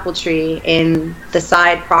an apple tree in the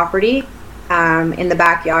side property in the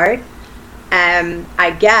backyard.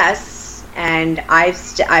 I guess, and I've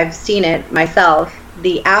seen it myself,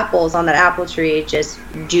 the apples on that apple tree just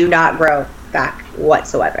do not grow back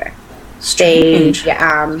whatsoever. Strange.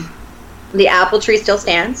 The apple tree still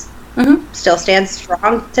stands, Mm-hmm. still stands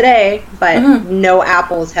strong today, but no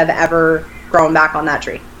apples have ever grown back on that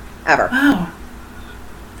tree, ever. Wow.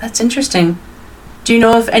 That's interesting. Do you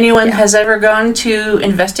know if anyone has ever gone to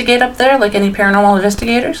investigate up there, like any paranormal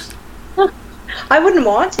investigators? I wouldn't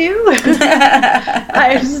want to.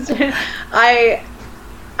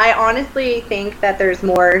 I honestly think that there's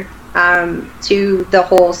more to the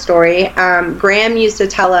whole story. Graham used to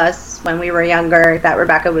tell us when we were younger that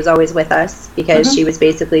Rebecca was always with us because she was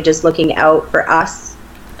basically just looking out for us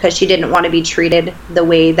because she didn't want to be treated the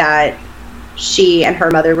way that she and her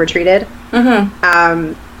mother were treated.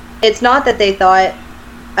 It's not that they thought,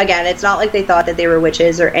 again, it's not like they thought that they were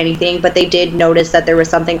witches or anything, but they did notice that there was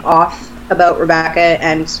something off about Rebecca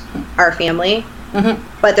and our family.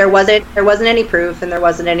 But there wasn't any proof, and there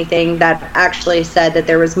wasn't anything that actually said that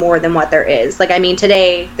there was more than what there is. Like, I mean,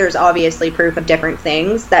 today there's obviously proof of different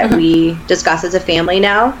things that we discuss as a family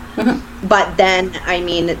now. But then, I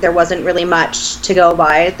mean, there wasn't really much to go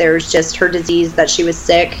by. There's just her disease, that she was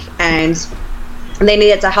sick, and they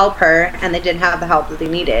needed to help her, and they didn't have the help that they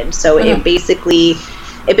needed. So it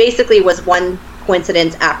basically was one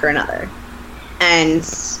coincidence after another. And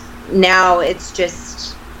now it's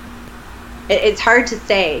just, it's hard to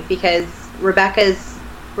say because Rebecca's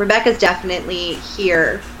definitely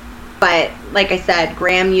here. But like I said,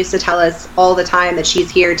 Graham used to tell us all the time that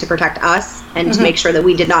she's here to protect us and to make sure that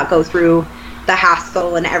we did not go through the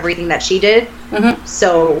hassle and everything that she did.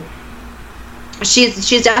 So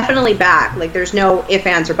she's definitely back. Like, there's no ifs,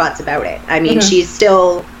 ands, or buts about it. I mean, she's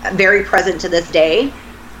still very present to this day,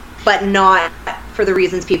 but not for the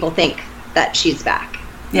reasons people think that she's back.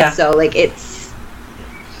 Yeah. So, like, it's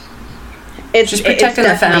just protecting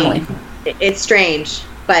the family. It's strange,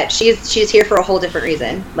 but she's here for a whole different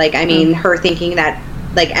reason. Like, I mean, her thinking that,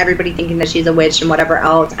 like, everybody thinking that she's a witch and whatever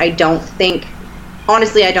else,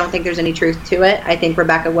 honestly, I don't think there's any truth to it. I think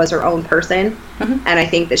Rebecca was her own person, and I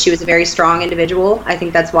think that she was a very strong individual. I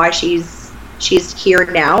think that's why she's here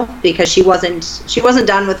now, because she wasn't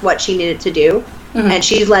done with what she needed to do, and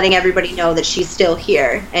she's letting everybody know that she's still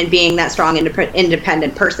here and being that strong,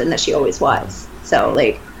 independent person that she always was. So,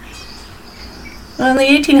 like, well, in the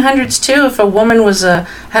 1800s too, if a woman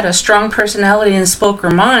had a strong personality and spoke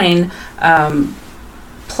her mind,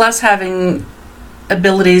 plus having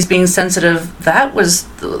abilities, being sensitive, those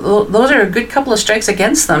are a good couple of strikes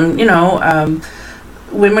against them. You know,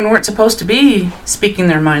 women weren't supposed to be speaking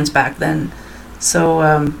their minds back then,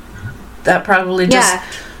 so that probably just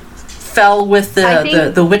fell with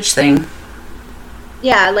the witch thing.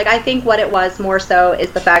 Yeah, like, I think what it was more so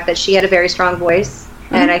is the fact that she had a very strong voice,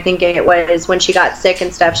 and I think it was when she got sick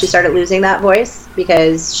and stuff, she started losing that voice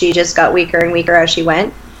because she just got weaker and weaker as she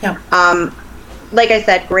went. Yeah. Like I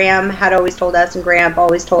said, Graham had always told us, and Graham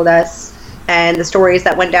always told us, and the stories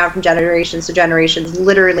that went down from generations to generations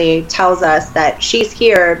literally tells us that she's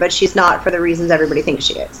here, but she's not for the reasons everybody thinks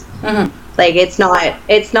she is. Like, it's not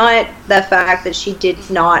the fact that she did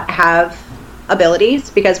not have abilities,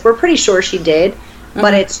 because we're pretty sure she did,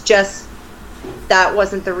 but it's just that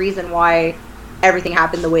wasn't the reason why everything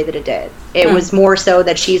happened the way that it did. It was more so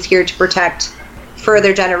that she's here to protect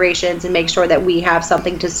further generations and make sure that we have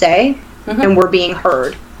something to say and we're being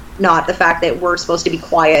heard, not the fact that we're supposed to be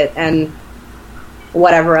quiet and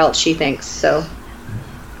whatever else she thinks. So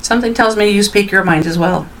something tells me you speak your mind as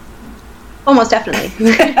well. Almost definitely.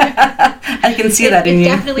 I can see that in you.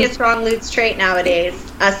 It's definitely a strong Lutz trait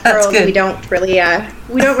nowadays. Us girls, we don't really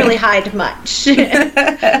hide much.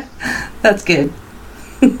 That's good.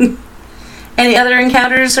 Any other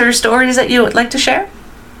encounters or stories that you would like to share?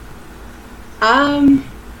 I'm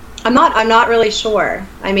not really sure.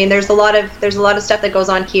 I mean, there's a lot of stuff that goes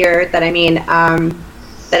on here that, I mean,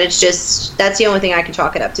 that it's just, that's the only thing I can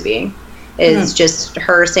chalk it up to being, is just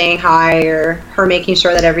her saying hi or her making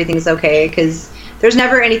sure that everything's okay, because there's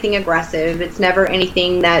never anything aggressive. It's never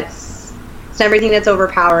anything that's everything that's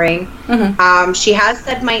overpowering. She has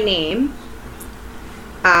said my name,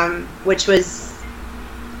 which was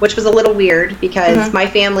a little weird because my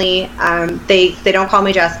family, they don't call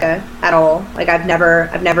me Jessica at all. Like I've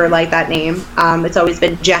never liked that name. It's always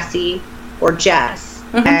been Jessie or Jess.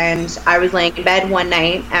 And I was laying in bed one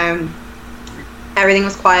night and everything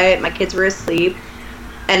was quiet. My kids were asleep.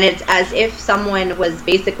 And it's as if someone was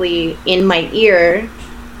basically in my ear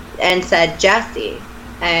and said Jessie.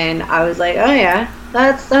 And I was like, oh yeah,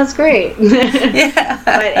 that's great. Yeah.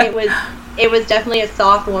 But it was definitely a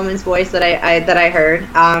soft woman's voice that I heard.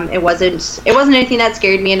 It wasn't anything that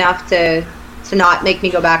scared me enough to not make me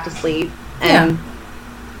go back to sleep. And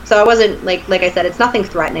so I wasn't like I said, it's nothing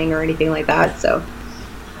threatening or anything like that. So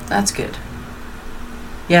that's good.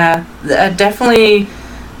 Yeah, definitely.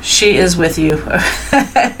 She is with you.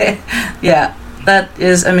 Yeah, that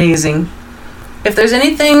is amazing. If there's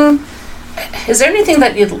anything, is there anything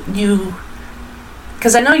that you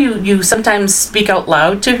because I know you sometimes speak out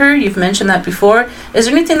loud to her. You've mentioned that before. Is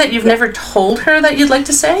there anything that you've never told her that you'd like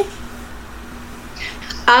to say?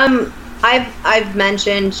 I've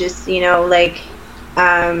mentioned just, like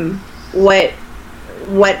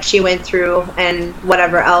what she went through and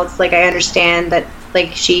whatever else. Like I understand that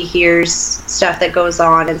like she hears stuff that goes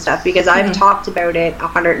on and stuff because I've talked about it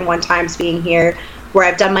 101 times being here, where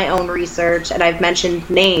I've done my own research and I've mentioned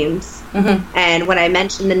names. And when I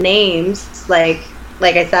mentioned the names, like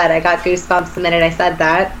I said, I got goosebumps the minute I said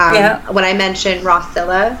that. When I mentioned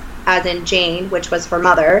Rossilla, as in Jane, which was her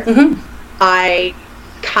mother, I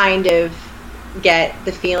kind of get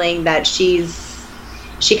the feeling that she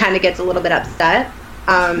kind of gets a little bit upset.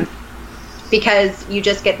 Because you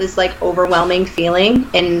just get this like overwhelming feeling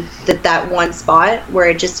in that one spot where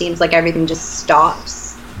it just seems like everything just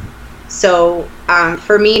stops. So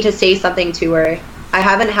for me to say something to her, I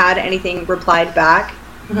haven't had anything replied back,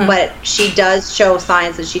 but she does show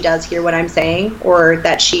signs that she does hear what I'm saying or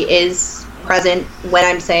that she is present when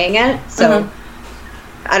I'm saying it. So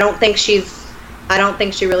I don't think she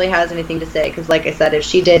really has anything to say because, like I said, if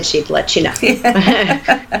she did, she'd let you know.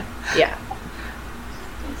 Yeah.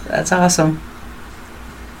 That's awesome.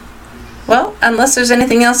 Well, unless there's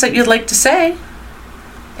anything else that you'd like to say,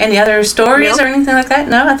 any other stories or anything like that?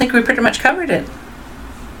 No, I think we pretty much covered it.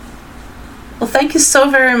 Well, thank you so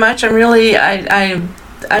very much. I'm really, I'm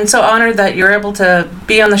so honored that you're able to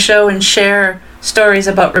be on the show and share stories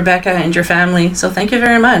about Rebecca and your family. So thank you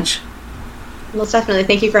very much. Most definitely.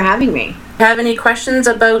 Thank you for having me. Have any questions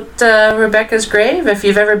about Rebecca's grave? If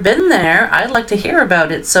you've ever been there, I'd like to hear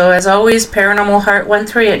about it. So as always,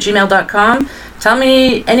 paranormalheart13@gmail.com. Tell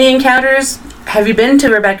me any encounters. Have you been to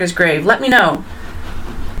Rebecca's grave? Let me know.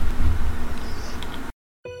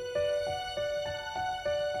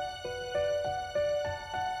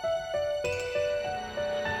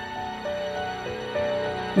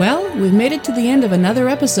 Well, we've made it to the end of another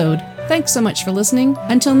episode. Thanks so much for listening.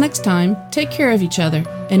 Until next time, take care of each other.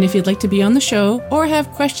 And if you'd like to be on the show or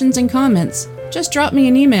have questions and comments, just drop me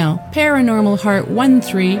an email,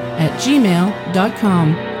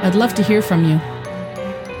 paranormalheart13@gmail.com. I'd love to hear from you.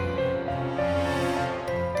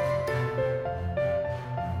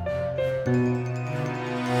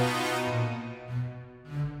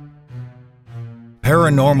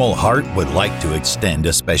 Paranormal Heart would like to extend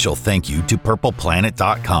a special thank you to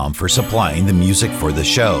PurplePlanet.com for supplying the music for the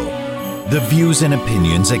show. The views and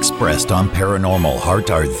opinions expressed on Paranormal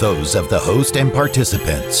Heart are those of the host and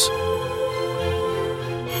participants.